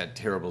years had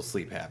terrible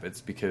sleep habits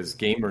because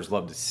gamers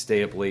love to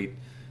stay up late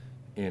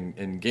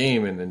in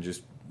game and then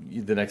just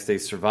the next day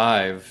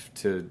survive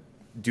to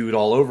do it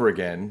all over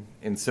again.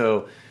 And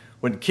so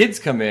when kids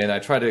come in, I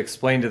try to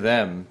explain to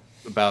them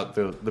about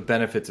the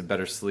benefits of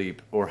better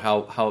sleep or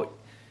how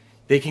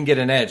they can get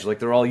an edge. Like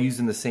they're all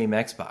using the same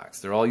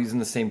Xbox. They're all using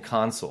the same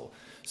console.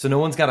 So no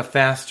one's got a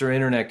faster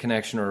internet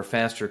connection or a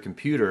faster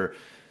computer.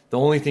 The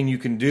only thing you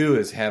can do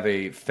is have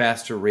a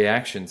faster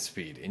reaction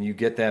speed. And you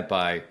get that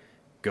by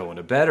going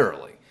to bed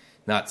early,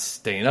 not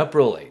staying up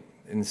real late.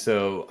 And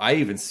so I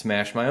even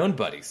smash my own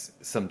buddies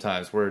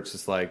sometimes where it's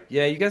just like,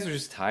 yeah, you guys are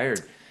just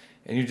tired.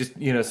 And you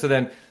just, so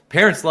then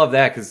parents love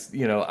that because,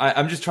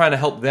 I'm just trying to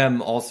help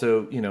them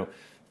also,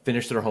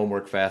 finish their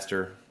homework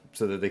faster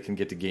so that they can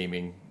get to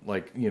gaming,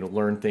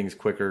 learn things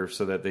quicker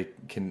so that they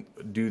can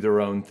do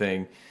their own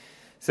thing.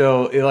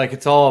 So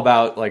it's all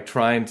about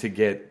trying to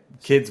get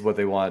kids what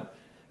they want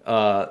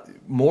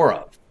more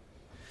of.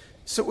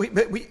 So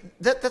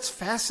that's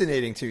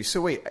fascinating too.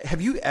 So wait,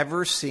 have you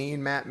ever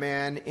seen, Matt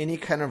Man, any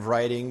kind of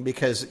writing?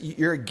 Because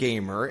you're a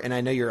gamer, and I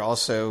know you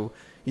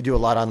do a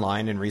lot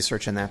online and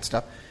research and that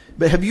stuff.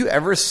 But have you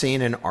ever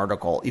seen an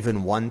article,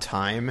 even one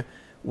time,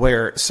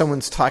 where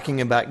someone's talking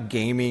about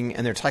gaming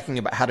and they're talking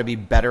about how to be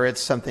better at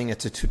something?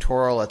 It's a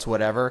tutorial, it's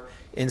whatever.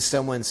 And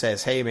someone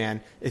says, hey,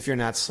 man, if you're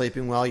not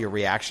sleeping well, your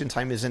reaction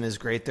time isn't as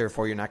great,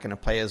 therefore you're not going to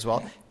play as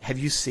well. Have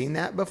you seen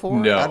that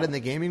before out in the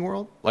gaming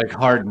world?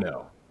 Hard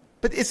no.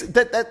 But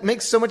that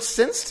makes so much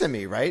sense to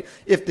me, right?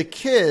 If the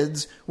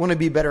kids want to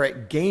be better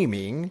at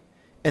gaming,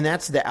 and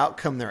that's the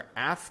outcome they're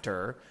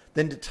after,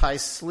 then to tie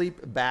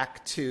sleep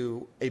back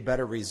to a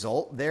better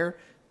result there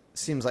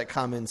seems like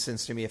common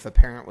sense to me. If a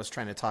parent was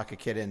trying to talk a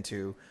kid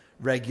into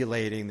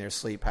regulating their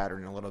sleep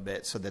pattern a little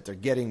bit so that they're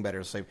getting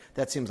better sleep,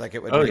 that seems like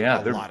it would make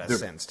a lot of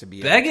sense to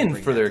be begging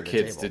able for their the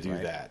kids table, to do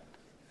right? that.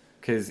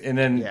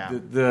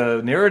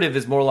 The narrative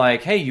is more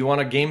like, hey, you want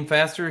to game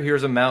faster?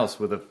 Here's a mouse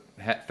with a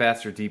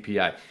faster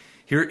DPI.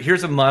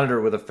 Here's a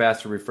monitor with a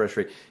faster refresh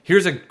rate.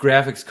 Here's a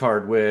graphics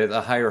card with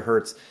a higher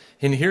hertz.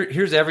 And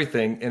here's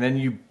everything. And then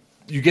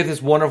you get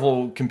this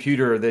wonderful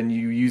computer, then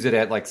you use it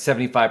at like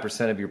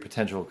 75% of your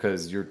potential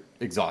because you're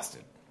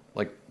exhausted.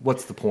 Like,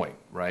 what's the point,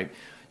 right?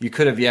 You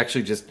could have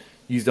actually just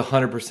used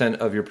 100%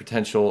 of your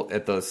potential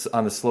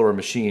on the slower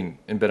machine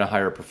and been a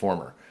higher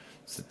performer.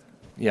 So,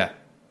 yeah.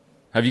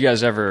 Have you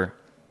guys ever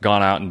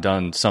gone out and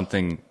done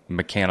something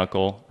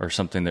mechanical or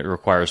something that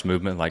requires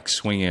movement, like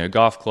swinging a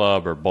golf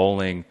club or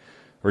bowling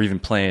or even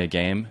playing a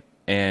game,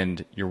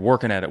 and you're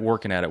working at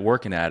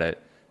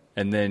it,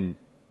 and then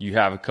you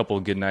have a couple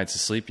of good nights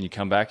of sleep and you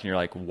come back and you're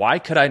like, why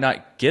could I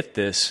not get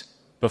this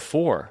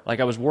before?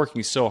 Like, I was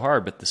working so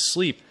hard, but the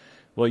sleep,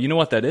 well, you know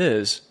what that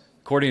is?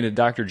 According to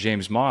Dr.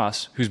 James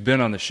Moss, who's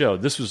been on the show,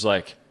 this was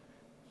like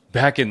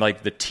back in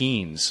like the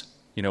teens.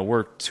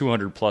 We're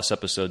 200 plus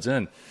episodes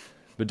in.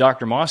 But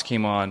Dr. Moss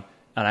came on,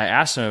 and I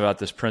asked him about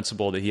this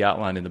principle that he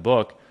outlined in the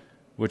book,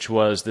 which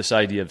was this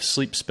idea of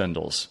sleep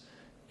spindles.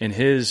 And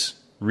his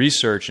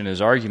research and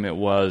his argument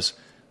was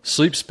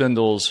sleep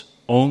spindles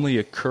only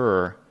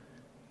occur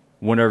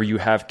whenever you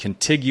have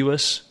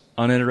contiguous,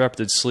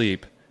 uninterrupted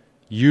sleep,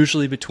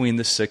 usually between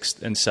the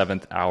 6th and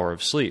 7th hour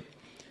of sleep.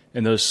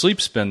 And those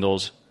sleep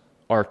spindles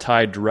are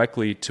tied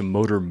directly to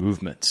motor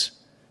movements.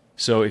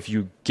 So if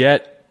you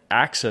get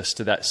access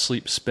to that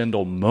sleep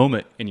spindle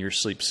moment in your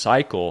sleep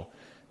cycle,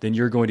 then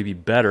you're going to be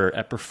better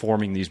at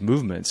performing these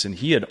movements. And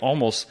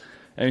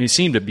he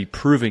seemed to be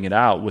proving it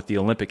out with the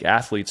Olympic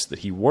athletes that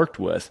he worked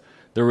with.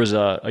 There was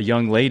a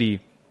young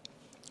lady,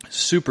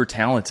 super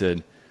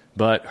talented,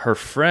 but her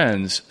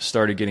friends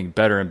started getting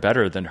better and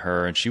better than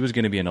her, and she was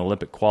going to be an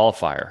Olympic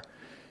qualifier.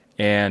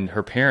 And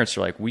her parents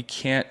are like, we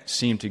can't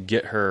seem to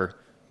get her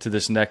to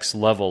this next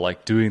level,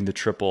 like doing the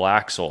triple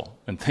axel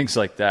and things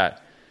like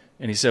that.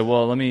 And he said,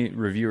 well, let me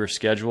review her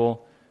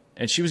schedule.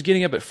 And she was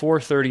getting up at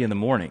 4:30 in the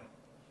morning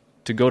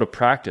to go to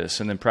practice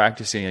and then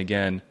practicing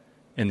again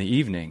in the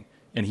evening.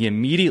 And he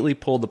immediately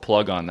pulled the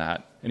plug on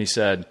that. And he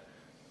said,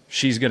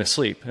 she's going to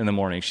sleep in the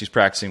morning. She's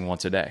practicing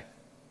once a day.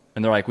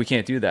 And they're like, we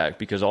can't do that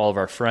because all of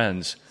our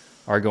friends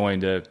are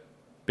going to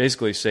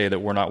basically say that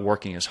we're not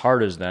working as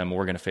hard as them.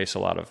 We're going to face a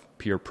lot of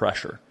peer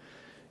pressure.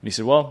 And he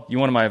said, well, you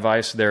wanted my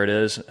advice? There it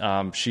is.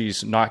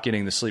 She's not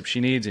getting the sleep she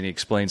needs. And he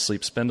explained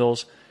sleep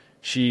spindles.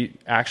 She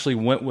actually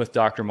went with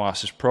Dr.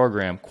 Moss's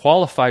program,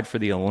 qualified for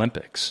the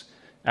Olympics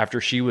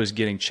after she was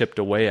getting chipped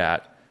away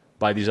at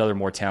by these other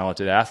more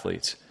talented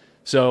athletes.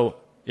 So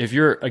if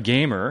you're a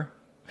gamer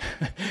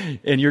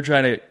and you're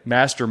trying to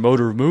master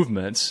motor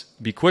movements,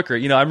 be quicker.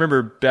 I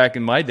remember back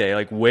in my day,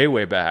 like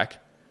way back,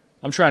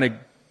 I'm trying to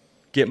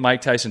get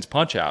Mike Tyson's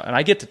punch out. And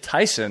I get to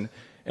Tyson,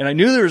 and I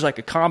knew there was like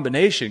a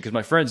combination because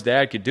my friend's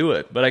dad could do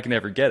it, but I could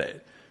never get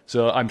it.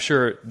 So I'm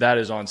sure that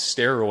is on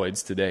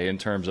steroids today in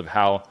terms of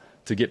how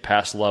to get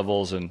past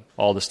levels and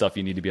all the stuff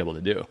you need to be able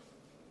to do.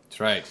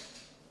 That's right.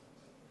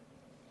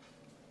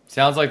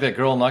 Sounds like that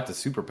girl unlocked a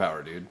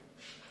superpower, dude.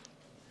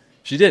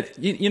 She did.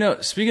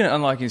 Speaking of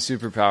unlocking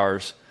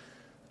superpowers,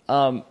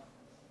 I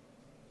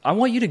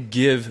want you to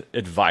give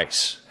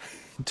advice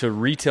to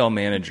retail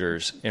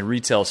managers and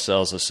retail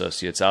sales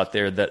associates out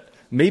there that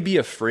may be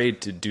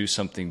afraid to do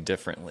something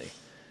differently.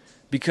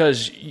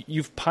 Because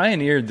you've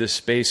pioneered this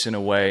space in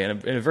a way, in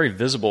a very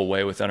visible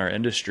way within our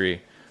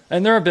industry.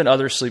 And there have been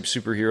other sleep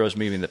superheroes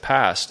maybe in the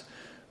past,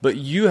 but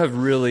you have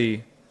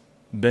really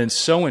been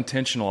so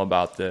intentional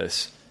about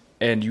this,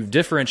 and you've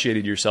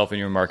differentiated yourself in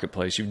your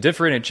marketplace. You've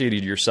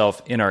differentiated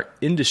yourself in our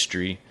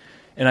industry.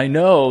 And I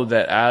know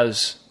that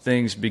as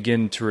things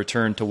begin to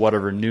return to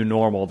whatever new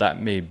normal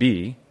that may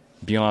be,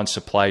 beyond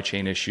supply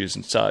chain issues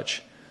and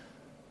such,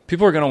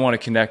 people are going to want to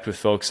connect with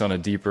folks on a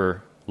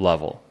deeper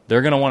level.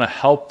 They're going to want to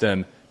help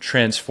them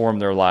transform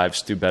their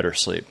lives through better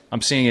sleep.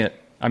 I'm seeing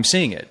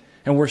it.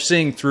 And we're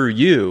seeing through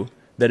you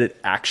that it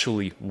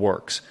actually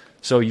works.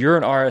 So you're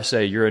an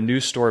RSA, you're a new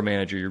store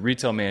manager, you're a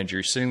retail manager,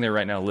 you're sitting there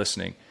right now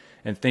listening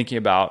and thinking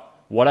about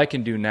what I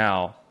can do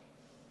now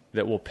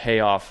that will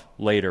pay off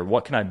later.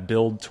 What can I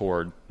build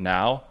toward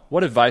now?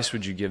 What advice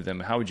would you give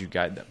them? How would you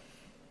guide them?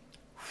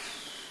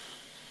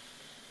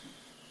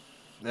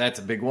 That's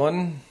a big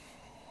one.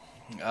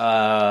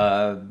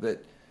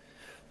 But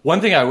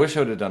one thing I wish I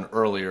would have done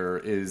earlier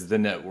is the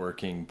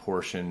networking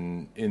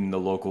portion in the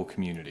local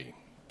community.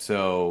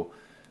 So,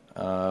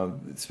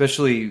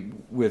 especially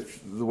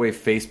with the way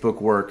Facebook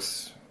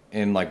works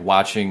and like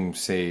watching,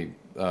 say,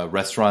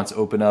 restaurants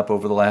open up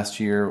over the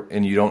last year,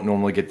 and you don't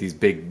normally get these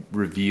big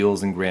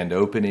reveals and grand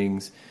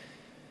openings.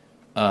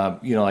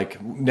 like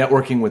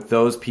networking with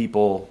those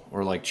people,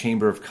 or like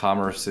Chamber of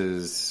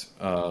Commerce's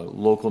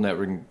local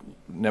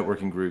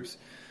networking groups.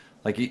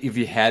 Like if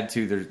you had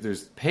to,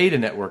 there's pay to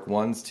network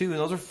ones too, and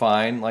those are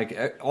fine.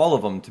 Like all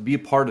of them, to be a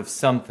part of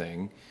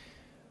something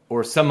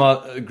or some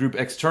group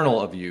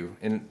external of you.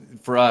 And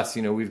for us,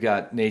 we've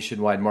got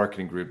Nationwide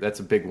Marketing Group. That's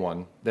a big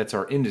one. That's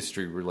our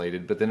industry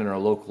related. But then in our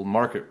local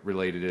market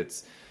related,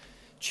 it's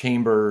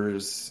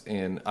chambers,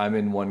 and I'm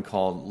in one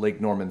called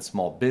Lake Norman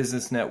Small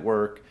Business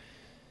Network.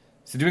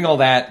 So doing all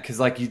that, because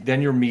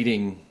then you're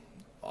meeting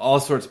all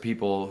sorts of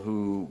people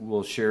who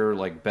will share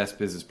like best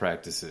business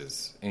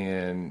practices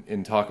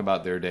and talk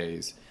about their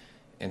days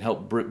and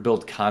help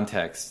build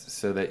context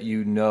so that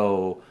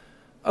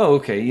oh,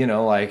 okay,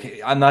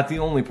 like I'm not the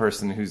only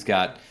person who's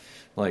got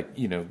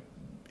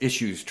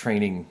issues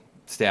training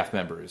staff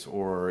members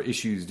or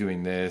issues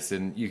doing this,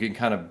 and you can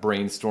kind of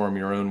brainstorm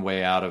your own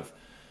way out of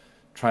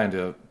trying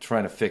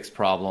to fix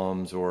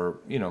problems, or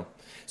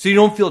so you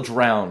don't feel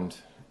drowned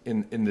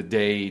in the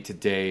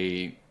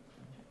day-to-day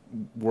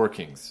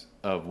workings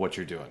of what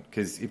you're doing.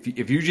 Because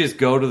if you just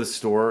go to the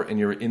store and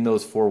you're in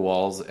those four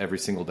walls every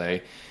single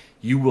day,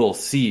 you will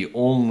see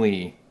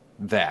only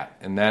that,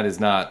 and that is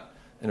not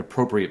an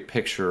appropriate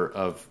picture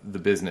of the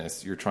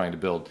business you're trying to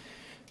build.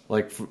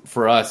 Like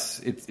for us,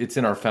 it's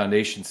in our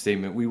foundation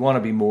statement. We want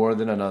to be more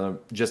than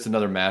just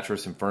another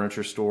mattress and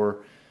furniture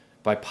store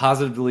by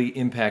positively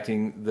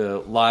impacting the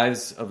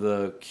lives of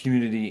the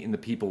community and the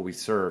people we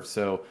serve.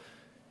 So,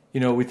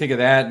 we think of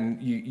that,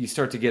 and you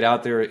start to get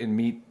out there and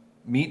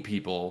meet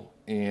people,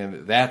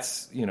 and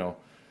that's,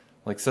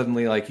 like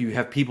suddenly like you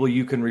have people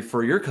you can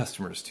refer your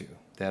customers to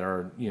that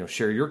are,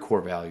 share your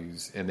core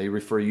values, and they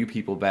refer you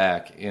people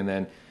back, and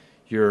then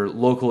your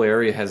local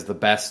area has the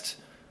best,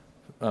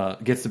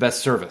 gets the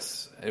best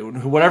service,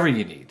 whatever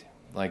you need,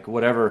 like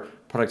whatever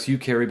products you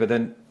carry, but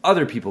then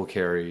other people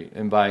carry,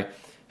 and by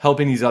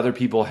helping these other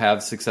people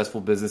have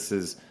successful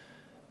businesses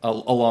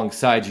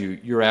alongside you,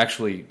 you're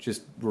actually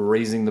just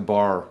raising the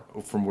bar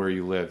from where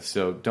you live.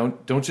 So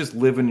don't just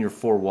live in your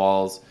four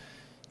walls.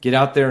 Get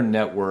out there and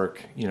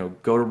network.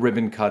 Go to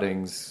ribbon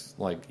cuttings.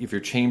 Like if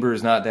your chamber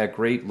is not that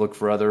great, look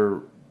for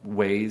other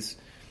ways.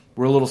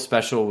 We're a little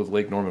special with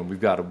Lake Norman. We've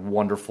got a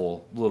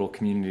wonderful little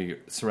community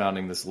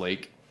surrounding this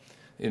lake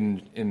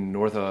in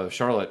north of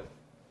Charlotte.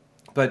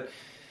 But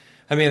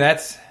I mean,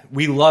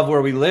 we love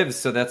where we live,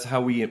 so that's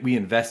how we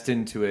invest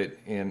into it,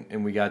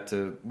 and we get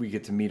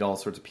to meet all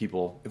sorts of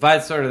people. If I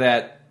had started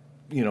that,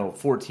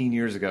 14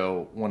 years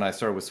ago when I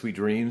started with Sweet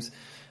Dreams,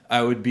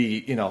 I would be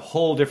in a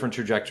whole different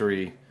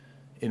trajectory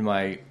in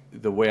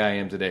the way I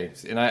am today.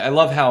 And I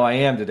love how I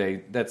am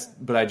today.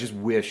 But I just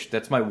wish,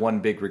 that's my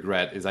one big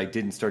regret, is I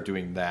didn't start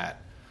doing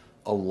that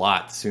a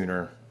lot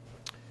sooner.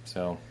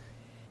 So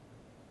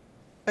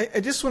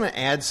I just want to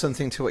add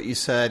something to what you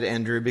said,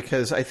 Andrew,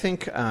 because I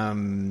think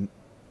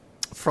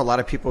for a lot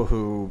of people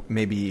who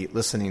may be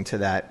listening to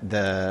that,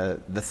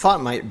 the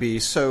thought might be,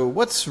 so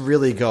what's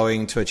really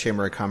going to a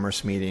Chamber of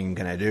Commerce meeting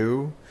going to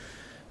do?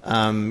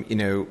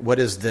 What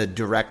is the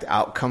direct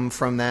outcome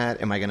from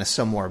that? Am I going to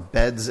sell more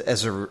beds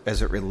as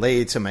it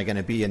relates? Am I going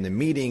to be in the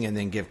meeting and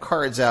then give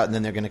cards out, and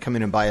then they're going to come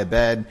in and buy a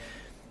bed?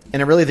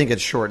 And I really think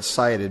it's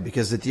short-sighted,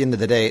 because at the end of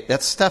the day,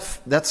 that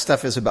stuff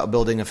is about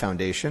building a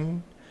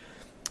foundation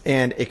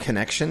and a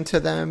connection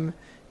to them.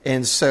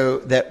 And so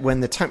that when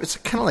the time, it's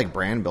kind of like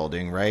brand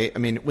building, right? I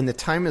mean, when the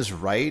time is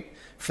right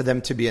for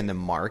them to be in the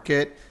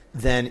market,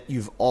 then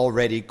you've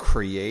already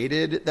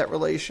created that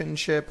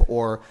relationship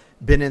or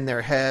been in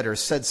their head or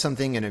said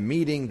something in a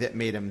meeting that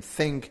made them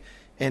think.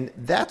 And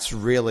that's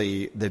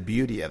really the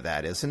beauty of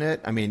that, isn't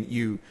it? I mean,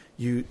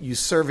 you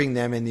serving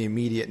them in the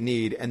immediate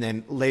need, and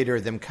then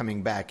later them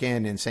coming back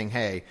in and saying,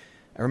 hey,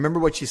 I remember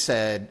what you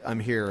said.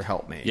 I'm here.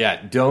 Help me.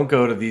 Yeah, don't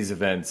go to these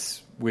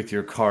events with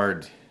your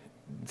card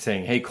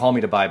saying, hey, call me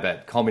to buy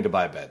bed. Call me to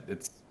buy bed.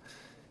 It's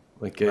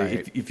like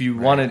right. if you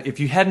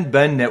hadn't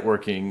been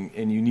networking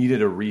and you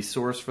needed a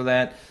resource for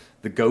that,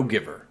 the Go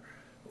Giver,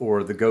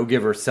 or the Go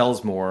Giver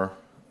Sells More,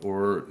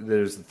 or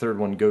there's the third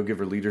one, Go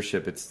Giver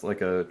Leadership. It's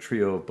like a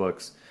trio of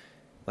books.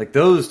 Like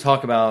those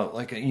talk about,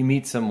 like, you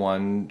meet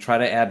someone, try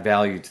to add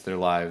value to their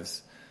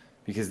lives,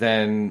 because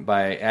then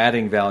by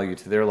adding value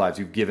to their lives,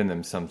 you've given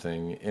them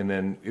something. And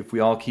then if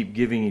we all keep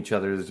giving each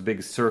other, there's a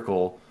big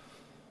circle.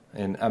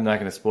 And I'm not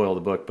going to spoil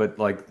the book, but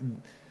like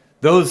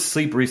those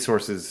sleep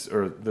resources,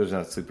 or there's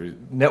not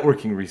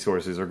networking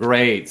resources are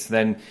great. So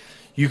then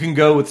you can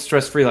go with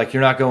stress-free, like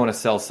you're not going to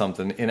sell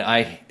something. And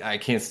I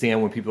can't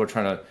stand when people are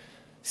trying to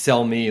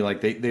sell me,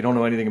 like they don't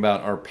know anything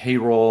about our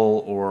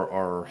payroll or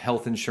our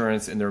health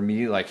insurance, and they're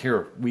immediately like,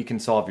 here, we can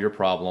solve your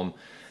problem.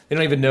 They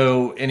don't even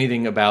know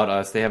anything about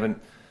us. They don't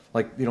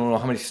know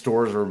how many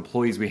stores or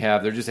employees we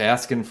have. They're just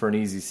asking for an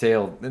easy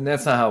sale, and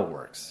that's not how it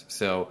works.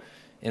 So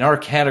in our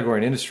category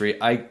and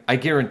industry, I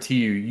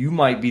guarantee you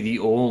might be the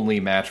only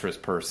mattress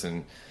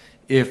person.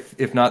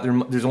 If not,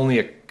 there's only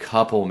a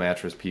couple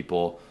mattress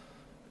people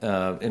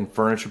and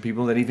furniture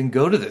people that even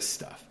go to this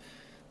stuff.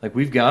 Like,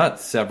 we've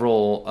got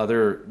several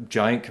other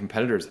giant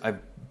competitors. I've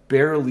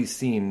barely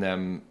seen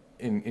them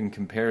in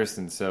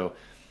comparison. So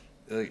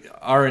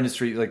our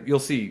industry, like you'll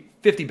see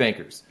 50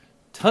 bankers,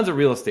 tons of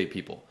real estate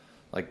people,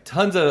 like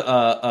tons of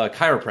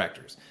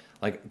chiropractors,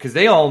 like because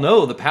they all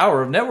know the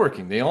power of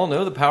networking. They all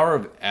know the power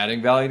of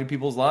adding value to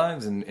people's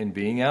lives and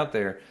being out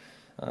there.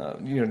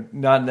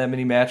 Not that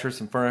many mattress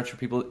and furniture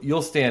people.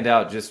 You'll stand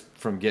out just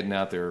from getting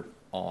out there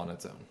all on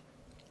its own.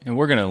 And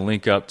we're going to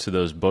link up to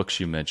those books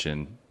you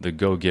mentioned, the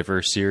Go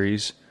Giver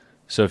series.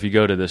 So if you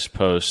go to this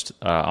post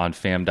on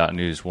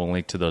fam.news, we'll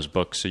link to those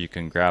books so you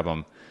can grab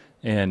them.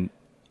 And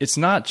it's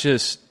not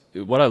just,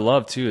 what I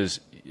love too is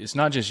it's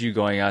not just you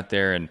going out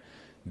there and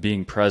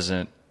being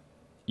present.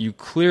 You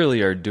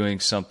clearly are doing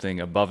something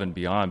above and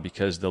beyond,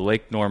 because the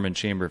Lake Norman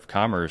Chamber of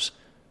Commerce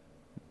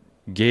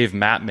gave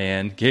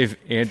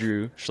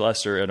Andrew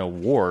Schlesser an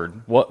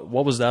award. What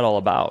was that all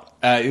about?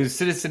 It was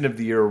Citizen of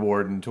the Year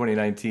award in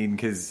 2019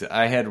 because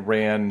I had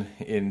ran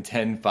in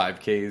 10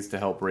 5Ks to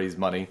help raise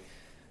money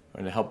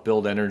and to help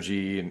build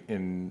energy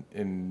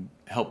and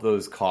help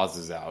those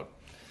causes out.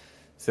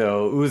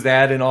 So it was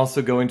that, and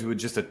also going to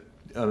just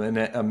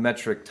a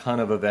metric ton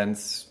of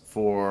events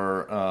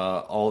for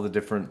all the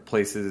different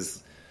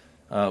places.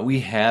 We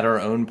had our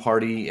own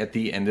party at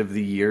the end of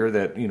the year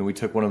that, we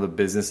took one of the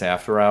business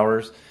after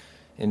hours.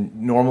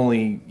 And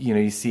normally,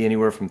 you see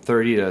anywhere from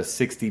 30 to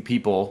 60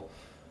 people.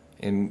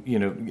 And,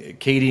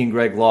 Katie and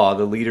Greg Law,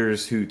 the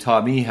leaders who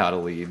taught me how to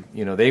lead,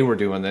 they were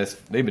doing this.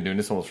 They've been doing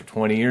this almost for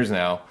 20 years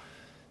now.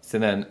 So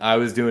then I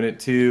was doing it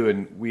too,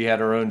 and we had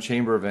our own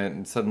chamber event,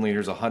 and suddenly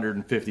there's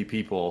 150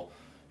 people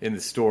in the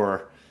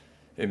store.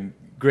 And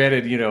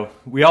granted,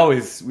 we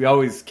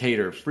always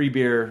cater free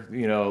beer,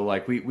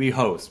 like we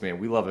host, man.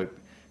 We love it.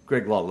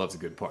 Greg Law loves a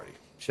good party.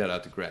 Shout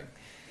out to Greg.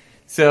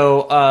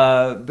 So,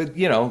 but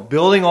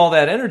building all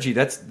that energy,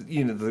 that's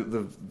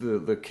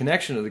the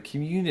connection of the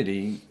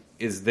community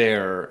is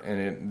there,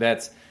 and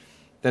that's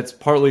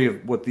partly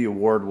of what the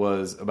award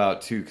was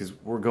about too, because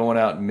we're going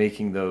out and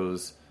making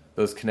those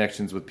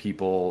connections with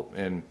people,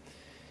 and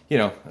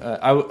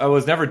I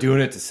was never doing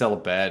it to sell a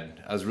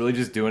bed. I was really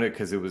just doing it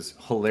because it was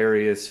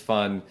hilarious,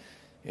 fun,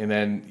 and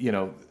then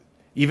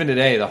even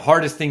today, the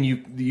hardest thing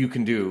you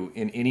can do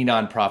in any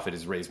nonprofit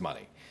is raise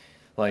money.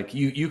 Like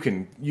you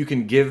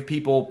can give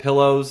people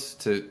pillows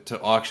to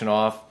auction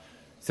off.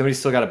 Somebody's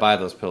still got to buy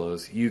those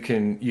pillows. You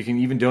can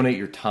even donate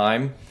your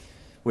time,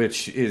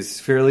 which is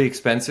fairly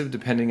expensive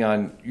depending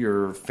on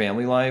your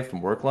family life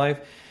and work life.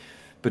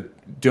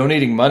 But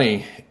donating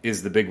money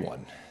is the big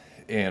one,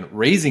 and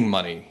raising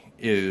money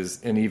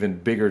is an even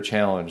bigger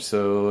challenge.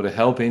 So to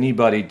help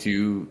anybody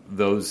do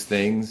those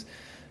things,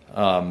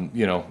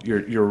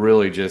 you're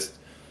really just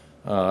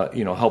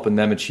helping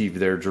them achieve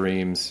their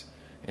dreams.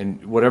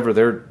 And whatever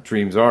their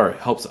dreams are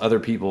helps other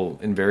people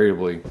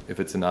invariably if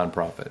it's a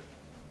nonprofit.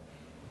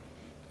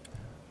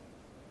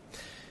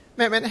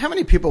 Man, how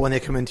many people, when they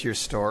come into your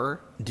store,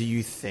 do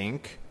you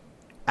think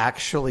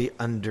actually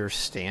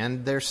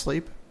understand their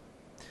sleep?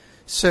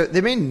 So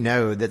they may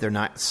know that they're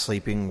not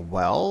sleeping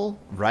well,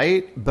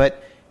 right?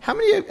 But how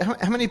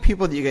many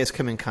people do you guys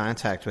come in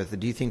contact with that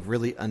do you think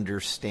really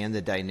understand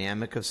the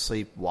dynamic of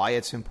sleep, why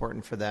it's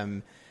important for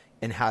them,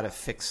 and how to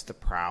fix the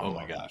problem? Oh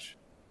my gosh.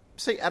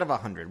 Say out of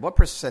 100, what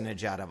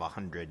percentage out of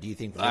 100 do you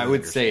think really I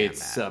would say it's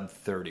that? sub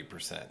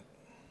 30%.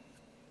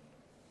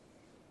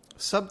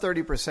 Sub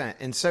 30%.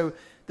 And so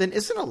then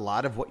isn't a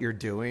lot of what you're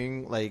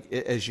doing, like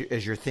as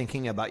you're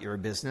thinking about your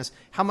business,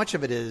 how much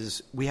of it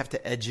is we have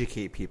to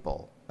educate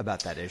people about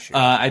that issue?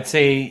 I'd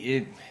say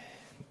it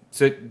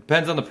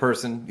depends on the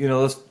person.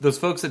 Those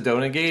folks that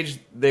don't engage,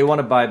 they want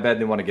to buy a bed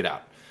and they want to get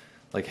out.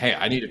 Like, hey,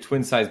 I need a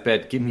twin size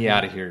bed. Get me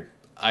out of here.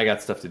 I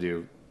got stuff to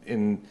do.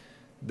 And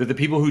the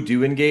people who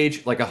do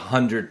engage, like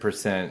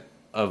 100%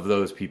 of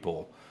those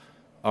people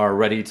are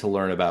ready to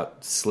learn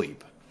about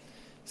sleep.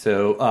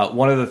 So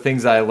one of the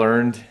things I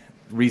learned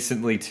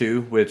recently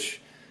too,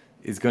 which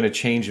is going to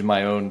change in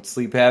my own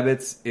sleep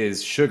habits,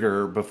 is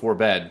sugar before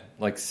bed,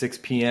 like 6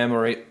 p.m.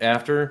 or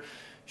after.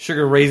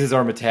 Sugar raises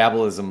our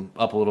metabolism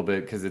up a little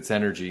bit because it's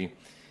energy,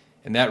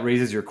 and that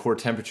raises your core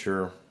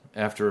temperature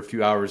after a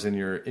few hours in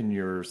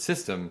your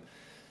system.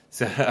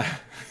 So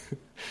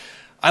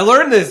I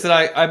learned this, and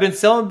I've been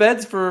selling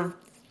beds for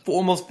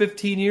almost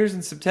 15 years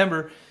in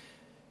September.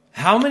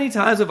 How many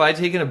times have I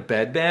taken a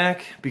bed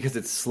back because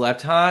it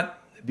slept hot?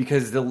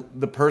 Because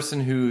the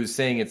person who's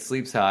saying it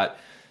sleeps hot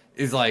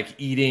is like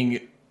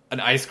eating an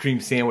ice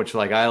cream sandwich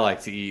like I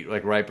like to eat,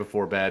 like right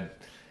before bed.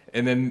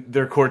 And then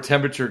their core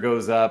temperature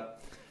goes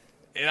up.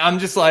 And I'm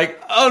just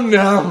like, oh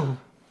no.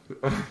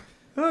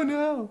 Oh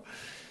no.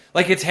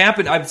 Like it's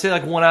happened, I'd say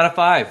like 1 out of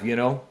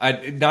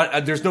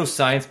 5, there's no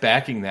science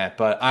backing that,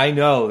 but I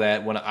know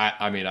that when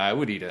I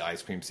would eat an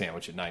ice cream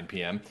sandwich at 9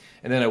 p.m.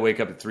 and then I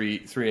wake up at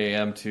 3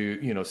 a.m.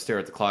 to, stare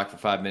at the clock for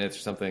 5 minutes or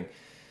something.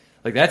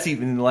 Like that's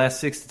even in the last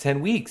 6 to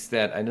 10 weeks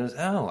that I noticed,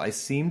 I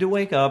seem to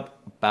wake up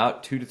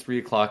about 2 to 3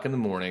 o'clock in the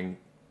morning.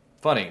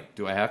 Funny,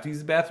 do I have to use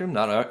the bathroom?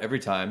 Not every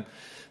time.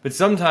 But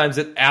sometimes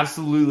it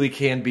absolutely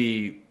can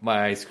be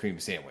my ice cream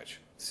sandwich.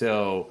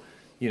 So,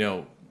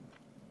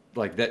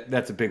 like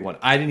that's a big one.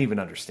 I didn't even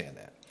understand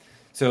that.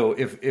 So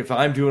if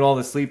I'm doing all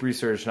the sleep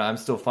research and I'm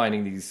still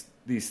finding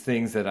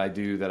things that I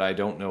do that I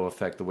don't know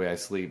affect the way I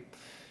sleep.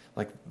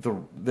 Like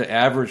the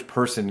average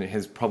person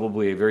has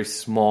probably a very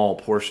small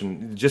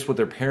portion, just what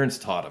their parents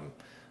taught them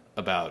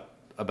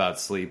about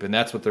sleep, and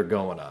that's what they're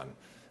going on.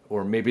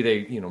 Or maybe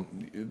they,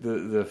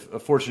 the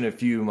fortunate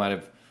few might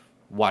have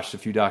watched a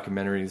few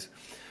documentaries.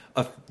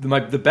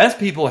 The best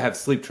people have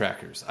sleep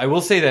trackers. I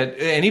will say that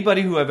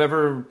anybody who I've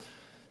ever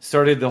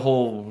started the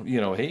whole,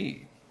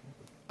 hey,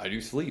 I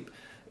do sleep,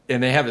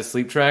 and they have a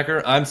sleep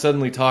tracker, I'm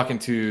suddenly talking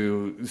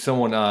to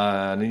someone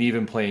on an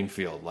even playing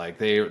field. Like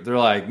they're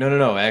like,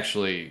 no,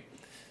 actually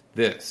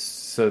this.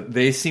 So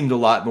they seemed a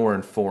lot more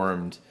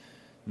informed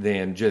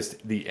than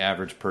just the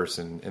average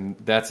person, and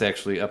that's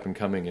actually up and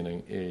coming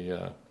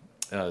in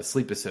a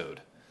sleep episode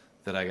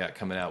that I got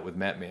coming out with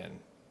Matt Man.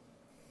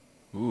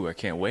 Ooh, I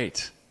can't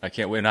wait.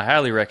 And I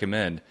highly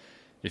recommend,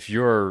 if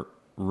you're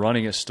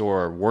running a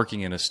store,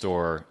 working in a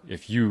store,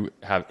 if you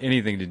have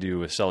anything to do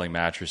with selling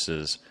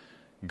mattresses,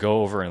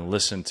 go over and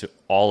listen to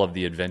all of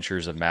the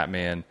adventures of Matt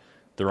Man.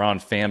 They're on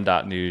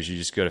fam.news. You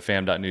just go to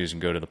fam.news and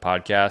go to the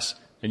podcast,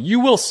 and you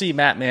will see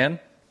Matt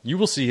Man. You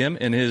will see him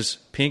in his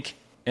pink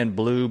and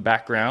blue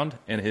background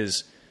and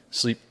his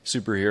sleep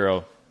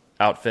superhero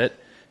outfit.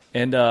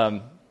 And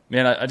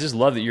man, I just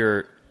love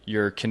that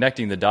you're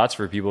connecting the dots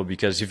for people,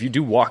 because if you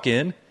do walk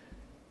in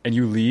and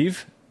you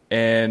leave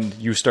and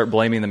you start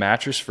blaming the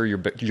mattress for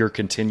your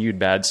continued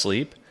bad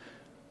sleep,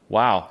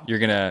 wow, you're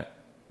going to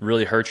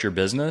really hurt your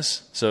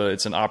business. So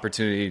it's an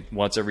opportunity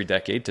once every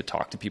decade to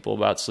talk to people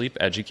about sleep,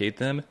 educate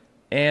them,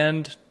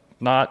 and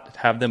not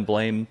have them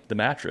blame the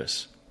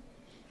mattress.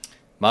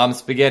 Mom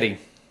spaghetti.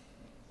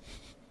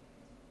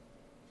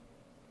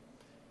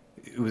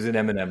 It was an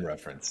Eminem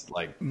reference,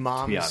 like,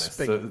 Mom, to be honest.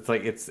 spaghetti. So it's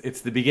like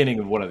it's the beginning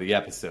of one of the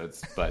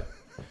episodes, but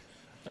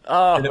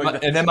Oh,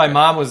 and then my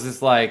mom was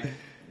just like,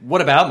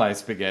 "What about my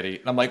spaghetti?"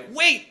 And I'm like,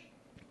 "Wait,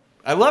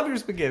 I love your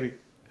spaghetti."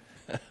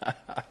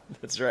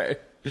 That's right.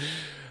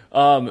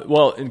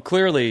 Well, and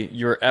clearly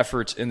your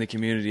efforts in the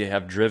community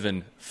have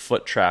driven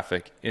foot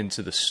traffic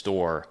into the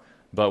store,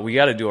 but we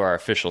got to do our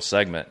official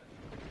segment.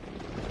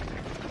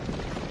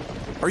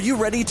 Are you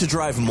ready to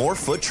drive more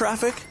foot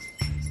traffic?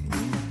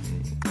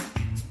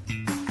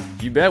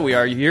 You bet we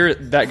are. You hear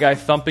that guy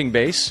thumping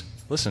bass?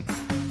 Listen.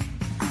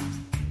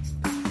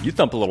 You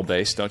thump a little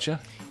bass, don't you?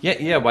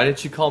 Yeah. Why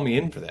didn't you call me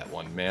in for that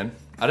one, man?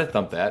 I'd have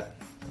thumped that.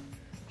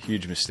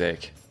 Huge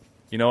mistake.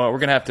 You know what? We're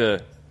going to have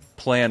to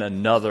plan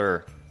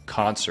another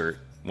concert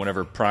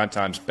whenever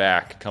Primetime's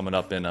back, coming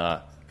up in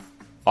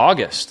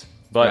August.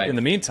 But Right. in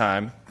the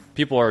meantime,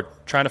 people are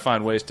trying to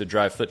find ways to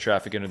drive foot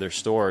traffic into their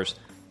stores.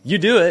 You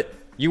do it.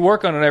 You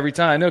work on it every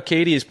time. I know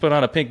Katie has put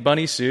on a pink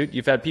bunny suit.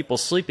 You've had people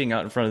sleeping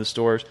out in front of the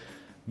stores.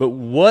 But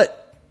what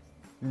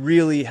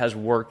really has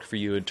worked for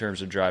you in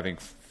terms of driving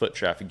foot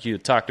traffic? You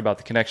talked about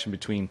the connection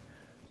between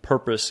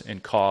purpose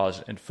and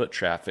cause and foot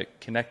traffic.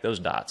 Connect those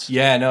dots.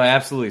 Yeah, no,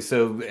 absolutely.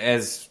 So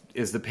as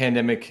the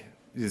pandemic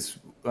is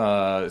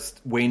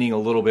waning a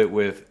little bit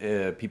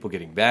with people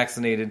getting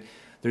vaccinated,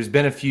 there's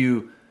been a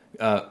few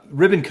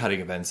ribbon cutting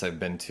events I've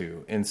been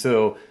to. And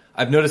so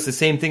I've noticed the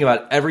same thing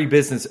about every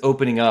business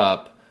opening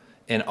up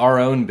and our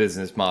own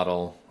business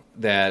model,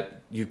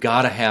 that you've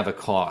got to have a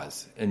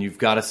cause and you've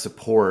got to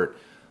support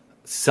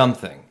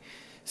something.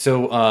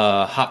 So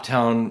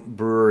Hoptown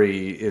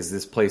Brewery is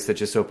this place that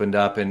just opened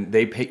up, and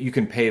you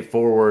can pay it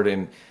forward,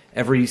 and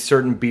every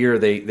certain beer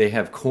they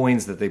have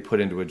coins that they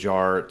put into a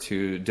jar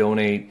to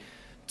donate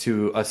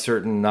to a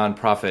certain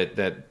nonprofit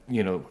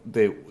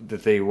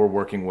that they were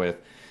working with.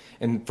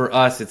 And for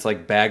us, it's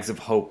like Bags of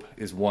Hope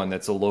is one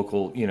that's a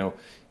local,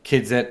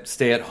 kids that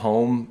stay at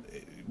home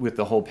with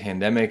the whole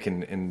pandemic,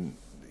 and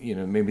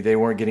maybe they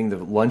weren't getting the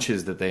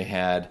lunches that they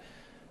had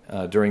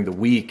during the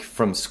week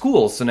from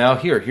school. So now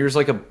here's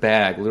like a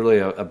bag, literally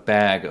a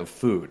bag of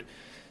food,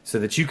 so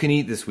that you can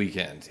eat this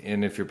weekend.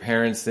 And if your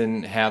parents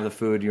didn't have the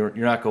food, you're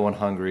not going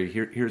hungry.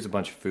 Here's a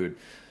bunch of food.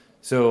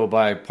 So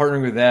by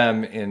partnering with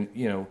them,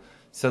 and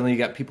suddenly you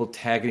got people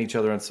tagging each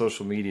other on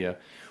social media.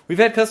 We've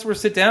had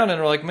customers sit down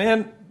and are like,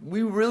 "Man,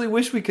 we really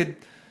wish we could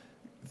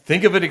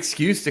think of an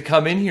excuse to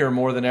come in here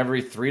more than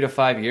every 3 to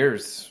 5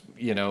 years,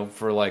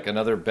 for like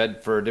another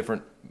bed for a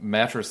different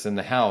mattress in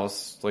the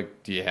house.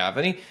 Like, do you have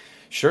any?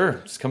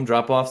 Sure, just come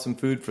drop off some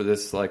food for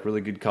this like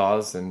really good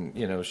cause, and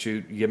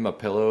you give them a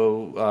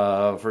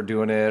pillow for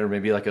doing it, or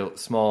maybe like a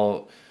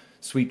small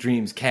Sweet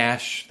Dreams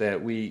cash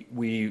that we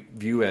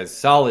view as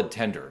solid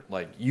tender,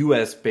 like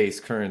U.S.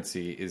 based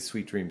currency is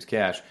Sweet Dreams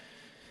cash.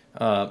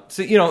 So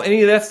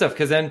any of that stuff,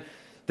 because then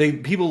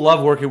people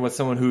love working with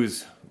someone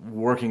who's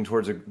working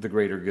towards the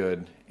greater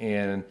good.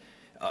 And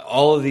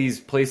all of these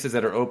places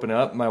that are open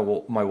up, my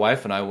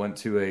wife and I went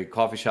to a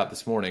coffee shop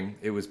this morning.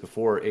 It was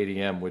before 8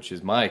 a.m., which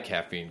is my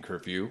caffeine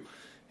curfew.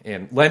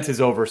 And Lent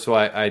is over, so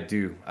I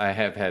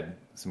have had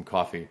some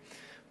coffee.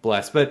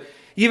 Blessed. But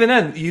even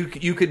then,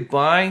 you could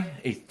buy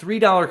a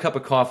 $3 cup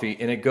of coffee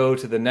and it go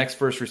to the next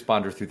first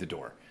responder through the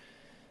door.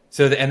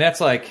 So and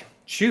that's like,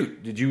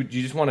 shoot, did you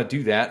just want to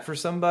do that for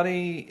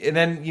somebody? And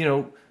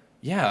then,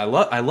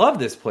 I love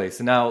this place.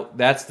 And now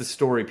that's the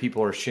story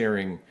people are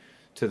sharing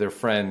to their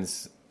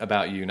friends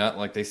about you, not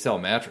like they sell a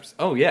mattress.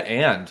 Oh, yeah,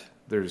 and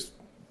there's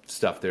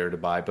stuff there to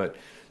buy. But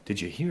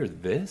did you hear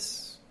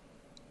this?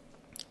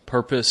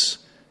 Purpose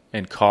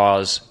and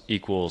cause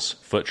equals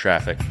foot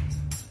traffic.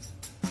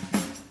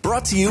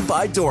 Brought to you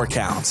by Door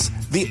Counts,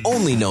 the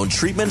only known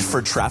treatment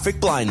for traffic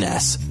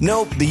blindness.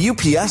 No, the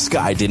UPS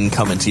guy didn't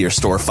come into your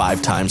store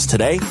 5 times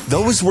today.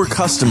 Those were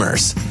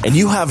customers, and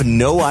you have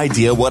no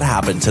idea what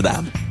happened to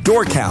them.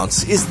 Door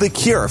Counts is the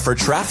cure for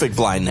traffic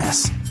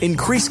blindness.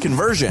 Increase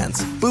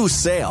conversions,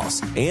 boost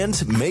sales,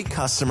 and make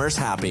customers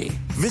happy.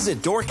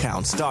 Visit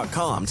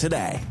doorcounts.com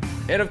today.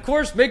 And of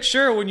course, make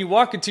sure when you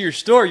walk into your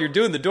store, you're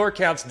doing the Door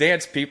Counts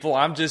dance, people.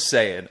 I'm just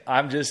saying.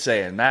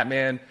 Matt,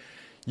 man,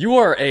 you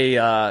are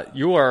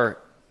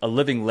a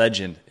living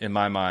legend in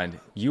my mind.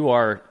 You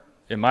are,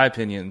 in my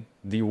opinion,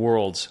 the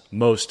world's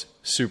most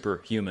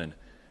superhuman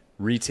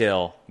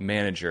retail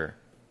manager.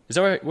 Is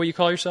that what you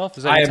call yourself?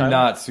 Is that I am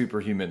not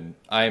superhuman.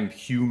 I am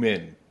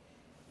human.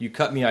 You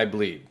cut me, I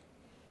bleed.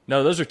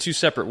 No, those are 2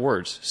 separate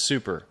words.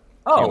 Super.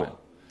 Oh, human.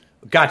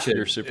 Gotcha.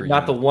 You're superhuman.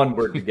 Not the one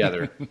word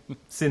together.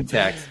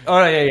 Syntax.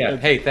 Oh, yeah.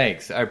 Hey,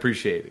 thanks. I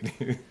appreciate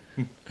it.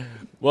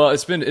 Well,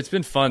 it's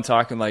been fun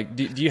talking. Like,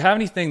 do you have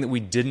anything that we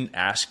didn't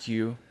ask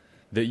you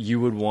that you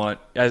would want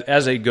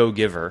as a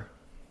go-giver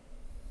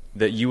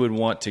that you would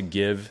want to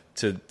give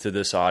to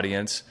this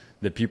audience,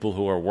 the people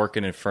who are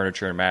working in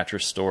furniture and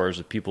mattress stores,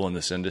 the people in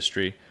this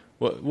industry?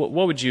 What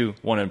would you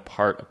want to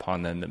impart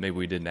upon them that maybe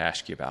we didn't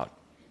ask you about?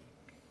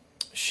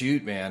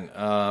 Shoot,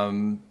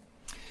 man.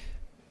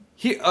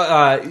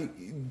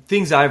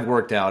 Things I've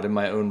worked out in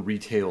my own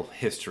retail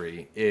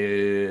history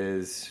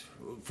is,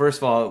 first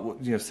of all,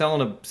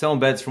 selling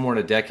beds for more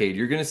than a decade,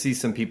 you're going to see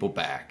some people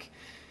back.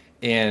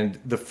 And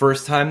the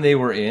first time they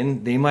were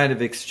in, they might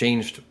have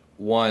exchanged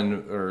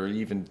 1 or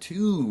even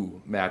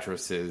 2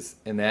 mattresses,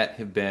 and that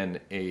have been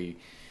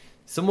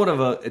somewhat of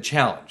a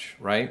challenge,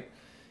 right?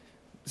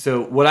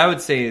 So what I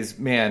would say is,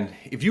 man,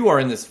 if you are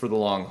in this for the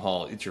long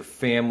haul, it's your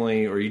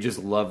family or you just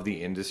love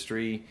the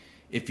industry,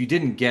 if you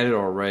didn't get it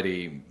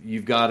already,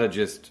 you've got to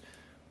just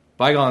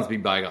bygones be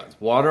bygones.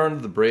 Water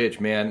under the bridge,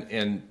 man,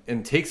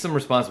 and take some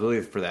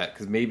responsibility for that,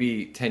 because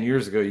maybe 10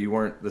 years ago you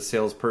weren't the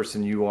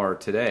salesperson you are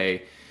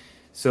today.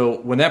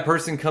 So when that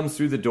person comes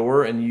through the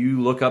door and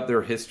you look up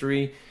their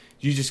history,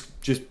 you just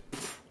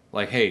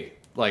hey,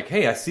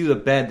 I see the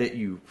bed that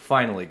you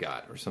finally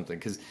got or something.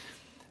 Because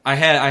I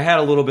had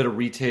a little bit of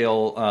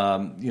retail,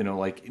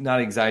 not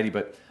anxiety,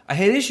 but I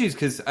had issues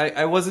because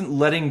I wasn't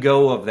letting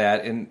go of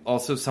that. And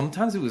also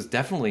sometimes it was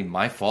definitely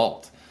my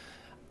fault.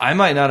 I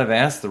might not have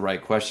asked the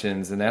right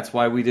questions, and that's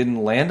why we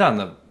didn't land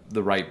on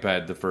the right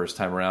bed the first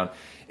time around.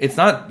 It's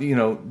not,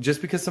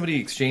 just because somebody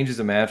exchanges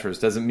a mattress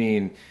doesn't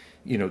mean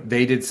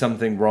they did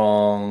something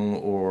wrong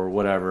or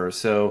whatever.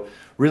 So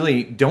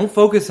really don't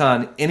focus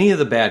on any of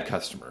the bad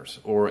customers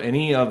or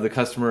any of the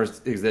customers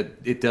that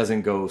it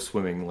doesn't go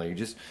swimmingly.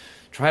 Just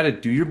try to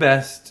do your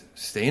best,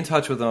 stay in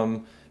touch with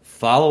them,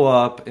 follow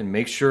up, and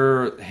make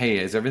sure, hey,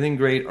 is everything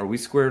great? Are we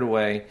squared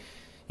away?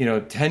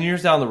 10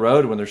 years down the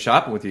road when they're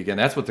shopping with you again,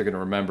 that's what they're going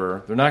to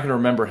remember. They're not going to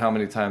remember how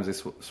many times they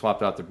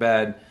swapped out their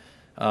bed.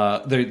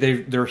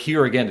 They're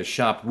here again to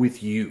shop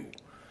with you.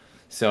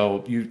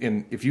 So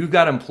if you've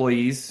got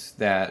employees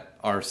that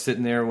are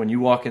sitting there when you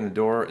walk in the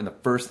door and the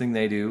first thing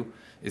they do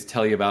is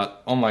tell you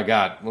about, oh my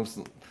God,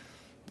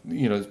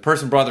 this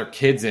person brought their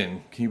kids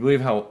in. Can you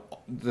believe how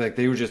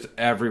they were just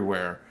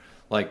everywhere?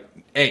 Like,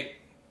 hey,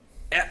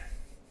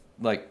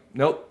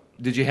 nope.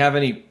 Did you have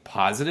any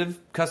positive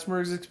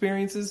customer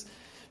experiences?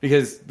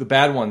 Because the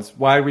bad ones,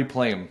 why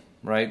replay them,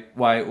 right?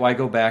 Why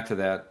go back to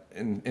that?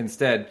 And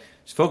instead,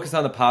 just focus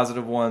on the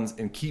positive ones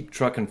and keep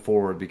trucking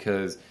forward,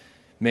 because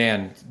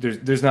man,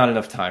 there's not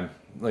enough time.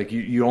 Like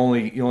you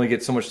only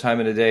get so much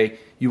time in a day.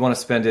 You want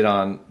to spend it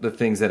on the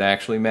things that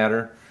actually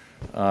matter.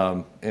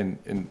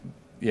 And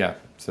yeah,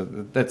 so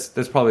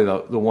that's probably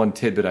the one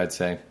tidbit I'd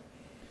say.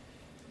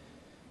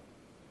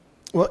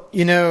 Well,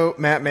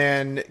 Matt,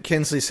 man,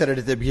 Kinsley said it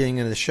at the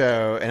beginning of the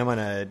show, and I'm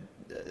going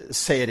to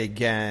say it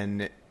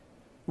again.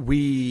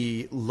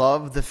 We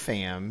love the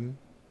fam,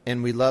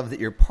 and we love that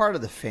you're part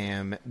of the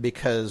fam,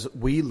 because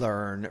we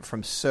learn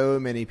from so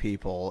many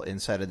people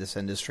inside of this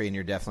industry, and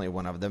you're definitely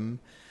one of them.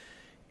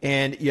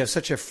 And you have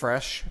such a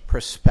fresh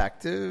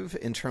perspective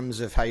in terms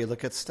of how you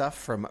look at stuff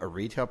from a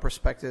retail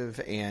perspective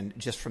and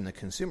just from the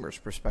consumer's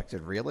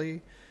perspective,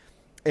 really.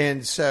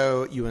 And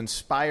so you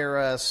inspire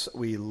us.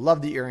 We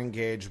love that you're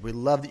engaged. We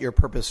love that you're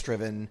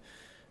purpose-driven.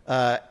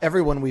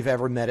 Everyone we've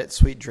ever met at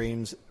Sweet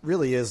Dreams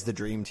really is the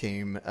dream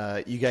team.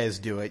 You guys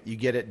do it. You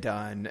get it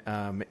done.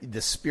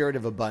 The spirit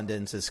of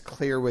abundance is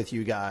clear with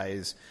you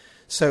guys.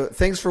 So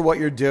thanks for what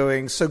you're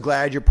doing. So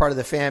glad you're part of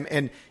the fam.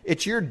 And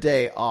it's your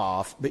day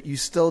off, but you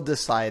still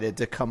decided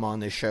to come on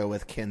the show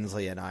with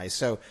Kinsley and I.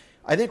 So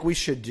I think we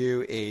should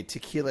do a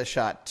tequila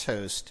shot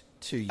toast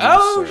to you,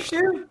 oh, sir,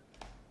 shoot.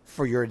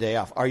 for your day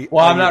off. Are you?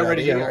 Well, are I'm you not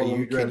ready? ready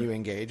yet. Can you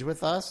engage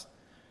with us?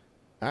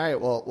 All right.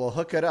 Well, we'll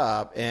hook it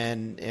up,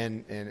 and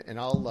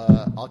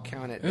I'll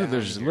count it. Ooh, down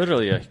there's here.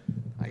 literally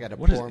I got to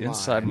what is pour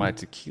inside mine. my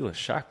tequila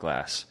shot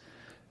glass?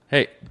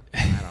 Hey,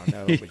 I don't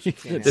know, but you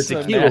can't. The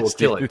have tequila will nasty.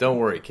 kill it. Don't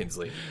worry,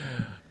 Kinsley.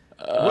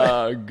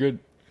 good.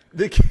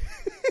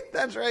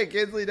 That's right,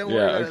 Kinsley. Don't Yeah,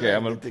 worry about okay, that.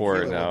 I'm gonna The pour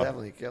it tequila will now.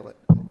 Definitely kill it.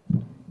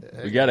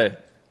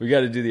 We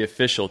gotta do the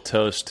official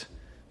toast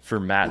for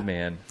Matt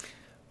Man.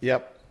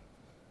 Yep.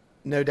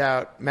 No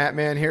doubt. Matt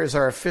Man, here's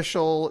our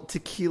official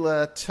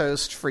tequila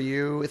toast for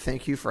you.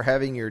 Thank you for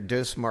having your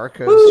Dos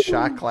Marcos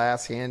shot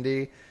glass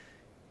handy.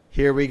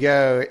 Here we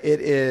go.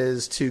 It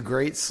is to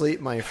great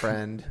sleep, my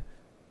friend,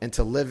 and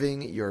to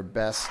living your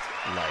best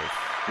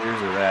life.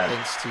 Here's a rat.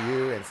 Thanks to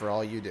you and for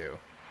all you do.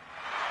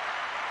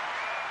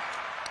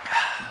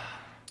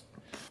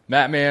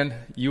 Matt Man,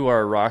 you are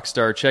a rock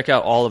star. Check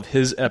out all of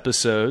his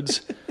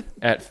episodes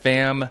at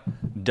fam.news.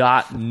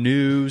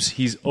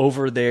 He's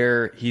over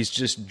there. He's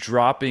just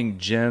dropping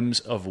gems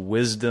of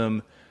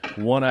wisdom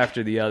one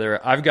after the other.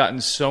 I've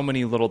gotten so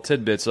many little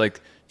tidbits, like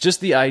just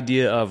the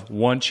idea of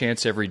one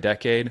chance every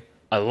decade.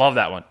 I love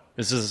that one.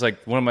 This is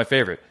like one of my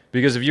favorite.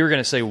 Because if you were going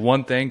to say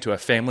one thing to a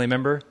family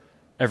member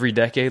every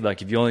decade,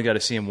 like if you only got to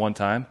see him one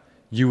time,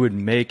 you would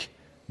make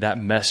that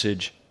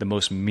message the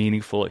most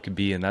meaningful it could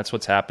be. And that's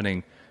what's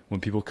happening when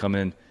people come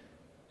in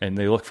and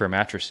they look for a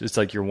mattress. It's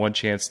like your one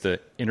chance to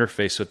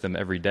interface with them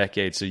every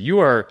decade. So you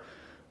are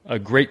a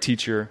great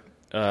teacher,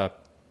 a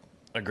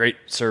great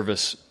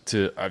service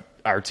to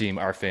our team,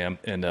 our fam,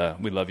 and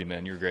we love you,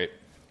 man. You're great.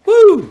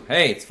 Woo!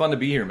 Hey, it's fun to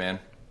be here, man.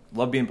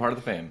 Love being part of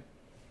the fam.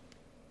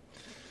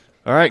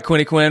 All right,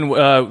 Quinny Quinn,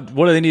 what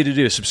do they need to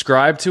do?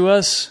 Subscribe to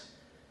us?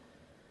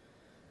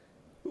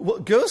 Well,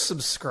 go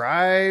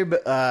subscribe.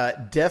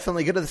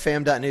 Definitely go to the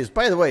fam.news.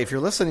 By the way, if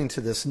you're listening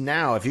to this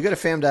now, if you go to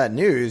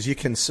fam.news, you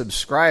can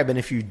subscribe. And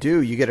if you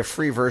do, you get a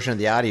free version of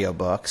the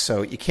audiobook.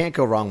 So you can't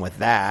go wrong with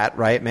that,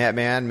 right, Matt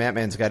Man? Matt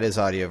Man's got his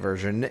audio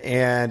version.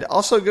 And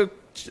also go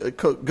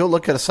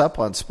look us up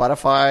on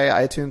Spotify,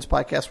 iTunes,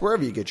 podcast,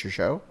 wherever you get your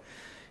show.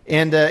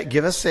 And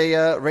give us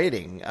a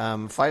rating.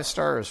 5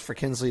 stars for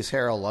Kinsley's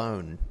hair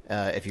alone,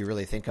 if you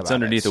really think about it. It's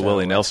underneath a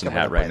Willie Nelson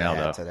hat right now,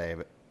 though. Today,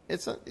 but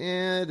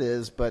it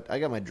is, but I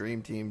got my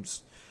Dream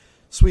Team's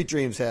Sweet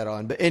Dreams hat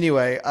on. But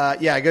anyway,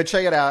 go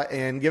check it out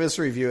and give us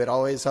a review. It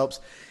always helps.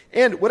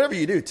 And whatever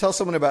you do, tell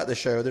someone about the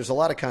show. There's a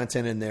lot of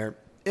content in there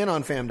and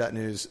on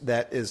fam.news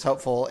that is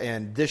helpful,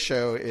 and this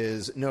show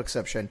is no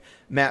exception.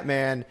 Matt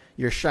Man,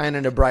 you're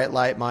shining a bright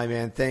light, my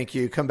man. Thank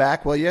you. Come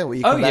back, will you? Will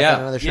you come back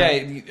on another show?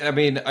 Yeah, I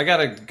mean, I got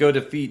to go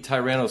defeat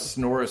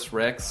Tyrannosaurus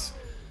Rex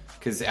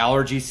because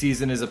allergy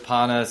season is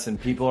upon us, and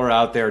people are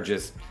out there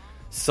just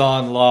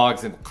sawing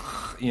logs and,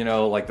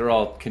 like they're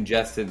all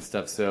congested and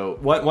stuff. So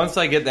once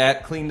I get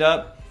that cleaned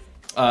up,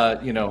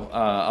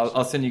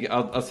 I'll send you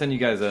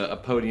guys a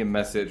podium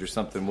message or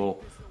something.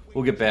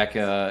 We'll get back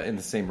in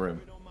the same room.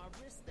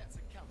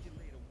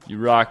 You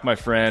rock, my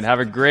friend. Have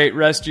a great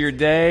rest of your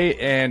day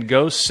and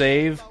go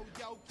save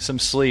some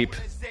sleep.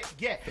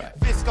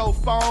 Visco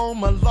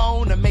foam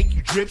alone to make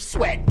you drip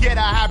sweat. Get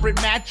a hybrid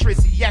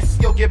mattress, yes,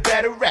 you'll get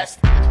better rest.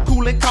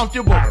 Cool and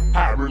comfortable.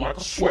 Hybrid like a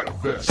sweater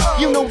vest.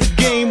 You know the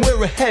game,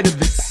 we're ahead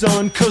of it,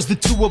 son. Cause the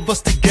two of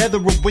us together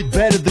are way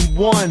better than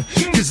one.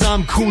 Cause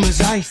I'm cool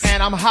as ice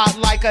And I'm hot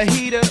like a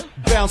heater.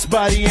 Bounce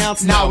by the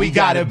ounce, Now we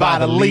got it by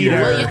the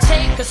liter. Well, you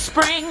take a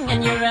spring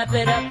and you wrap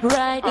it up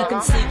right. You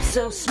can sleep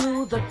so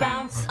smooth or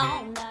bounce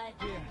all night.